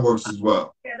that works as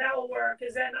well. Yeah, that will work.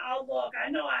 Because then I'll look. I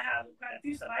know I have quite a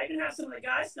few stuff. I even have some of the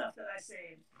guy stuff that I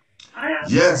saved.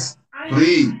 Yes,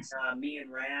 please. Me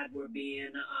and Rad were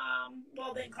being,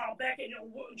 then Carl Beckett,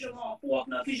 Jamal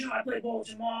Faulkner, because I played ball with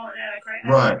Jamal, and I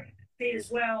played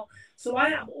as well. So I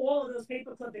have all of those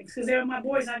paper clippings because they were my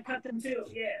boys. I cut them too.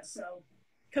 Yeah, so.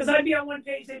 Because I'd be on one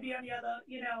page, they'd be on the other,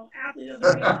 athlete of the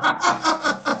week.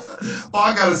 Oh,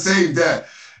 I got to save that.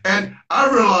 And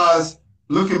I realized,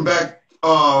 looking back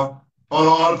on the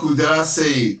articles that I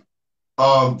saved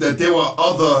that there were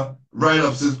other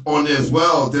write-ups on there as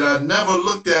well that I never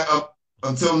looked at up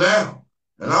until now.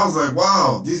 And I was like,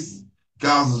 wow, these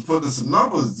guys was putting some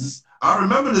numbers. I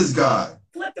remember this guy.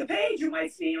 Flip the page, you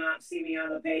might see me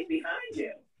on the page behind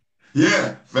you.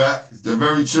 Yeah, fact. They're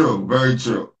very true. Very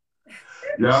true.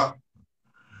 Yeah.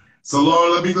 So,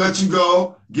 Laura, let me let you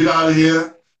go. Get out of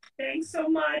here. Thanks so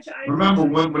much. Remember,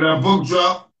 when that book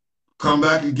drop, come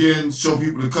back again, show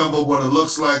people the cover, what it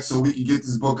looks like, so we can get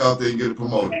this book out there and get it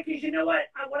promoted. Yeah, because you know what?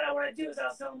 What I want to do is I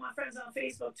was telling my friends on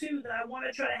Facebook, too, that I want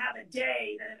to try to have a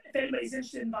day that if anybody's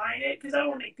interested in buying it, because I don't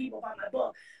want to make people buy my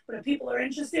book, but if people are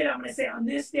interested, I'm going to say on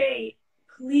this day,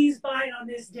 please buy it on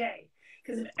this day.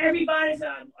 Because if everybody's if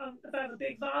I have a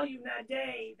big volume that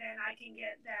day, then I can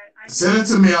get that. Send it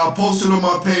to me. I'll post it on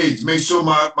my page. Make sure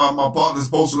my partners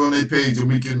post it on their page and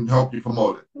we can help you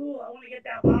promote it. Cool. I want to get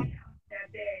that volume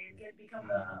that day and become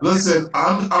the. Listen,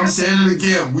 I'm saying it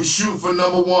again. We shoot for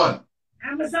 #1.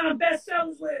 Amazon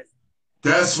bestsellers list.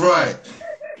 That's right.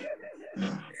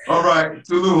 All right.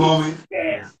 Salute, homie.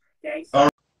 Yeah. Thanks. All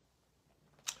right.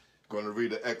 Going to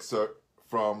read an excerpt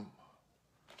from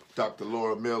Dr.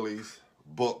 Laura Miele's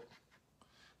book,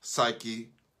 Psyche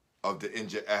of the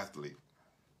Injured Athlete.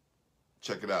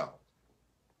 Check it out.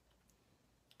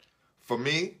 For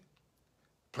me,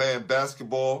 playing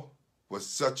basketball was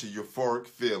such a euphoric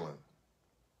feeling.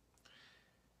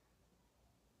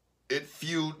 It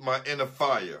fueled my inner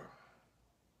fire.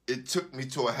 It took me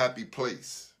to a happy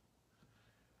place.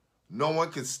 No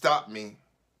one could stop me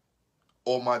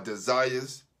or my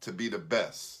desires to be the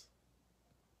best.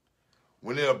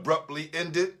 When it abruptly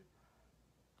ended,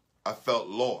 I felt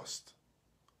lost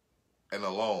and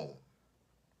alone.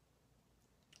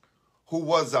 Who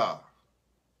was I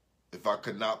if I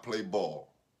could not play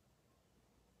ball?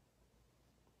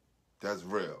 That's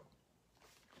real.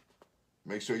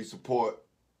 Make sure you support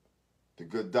the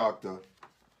good doctor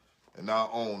and our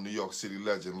own New York City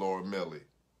legend, Laura Miele.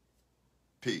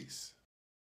 Peace.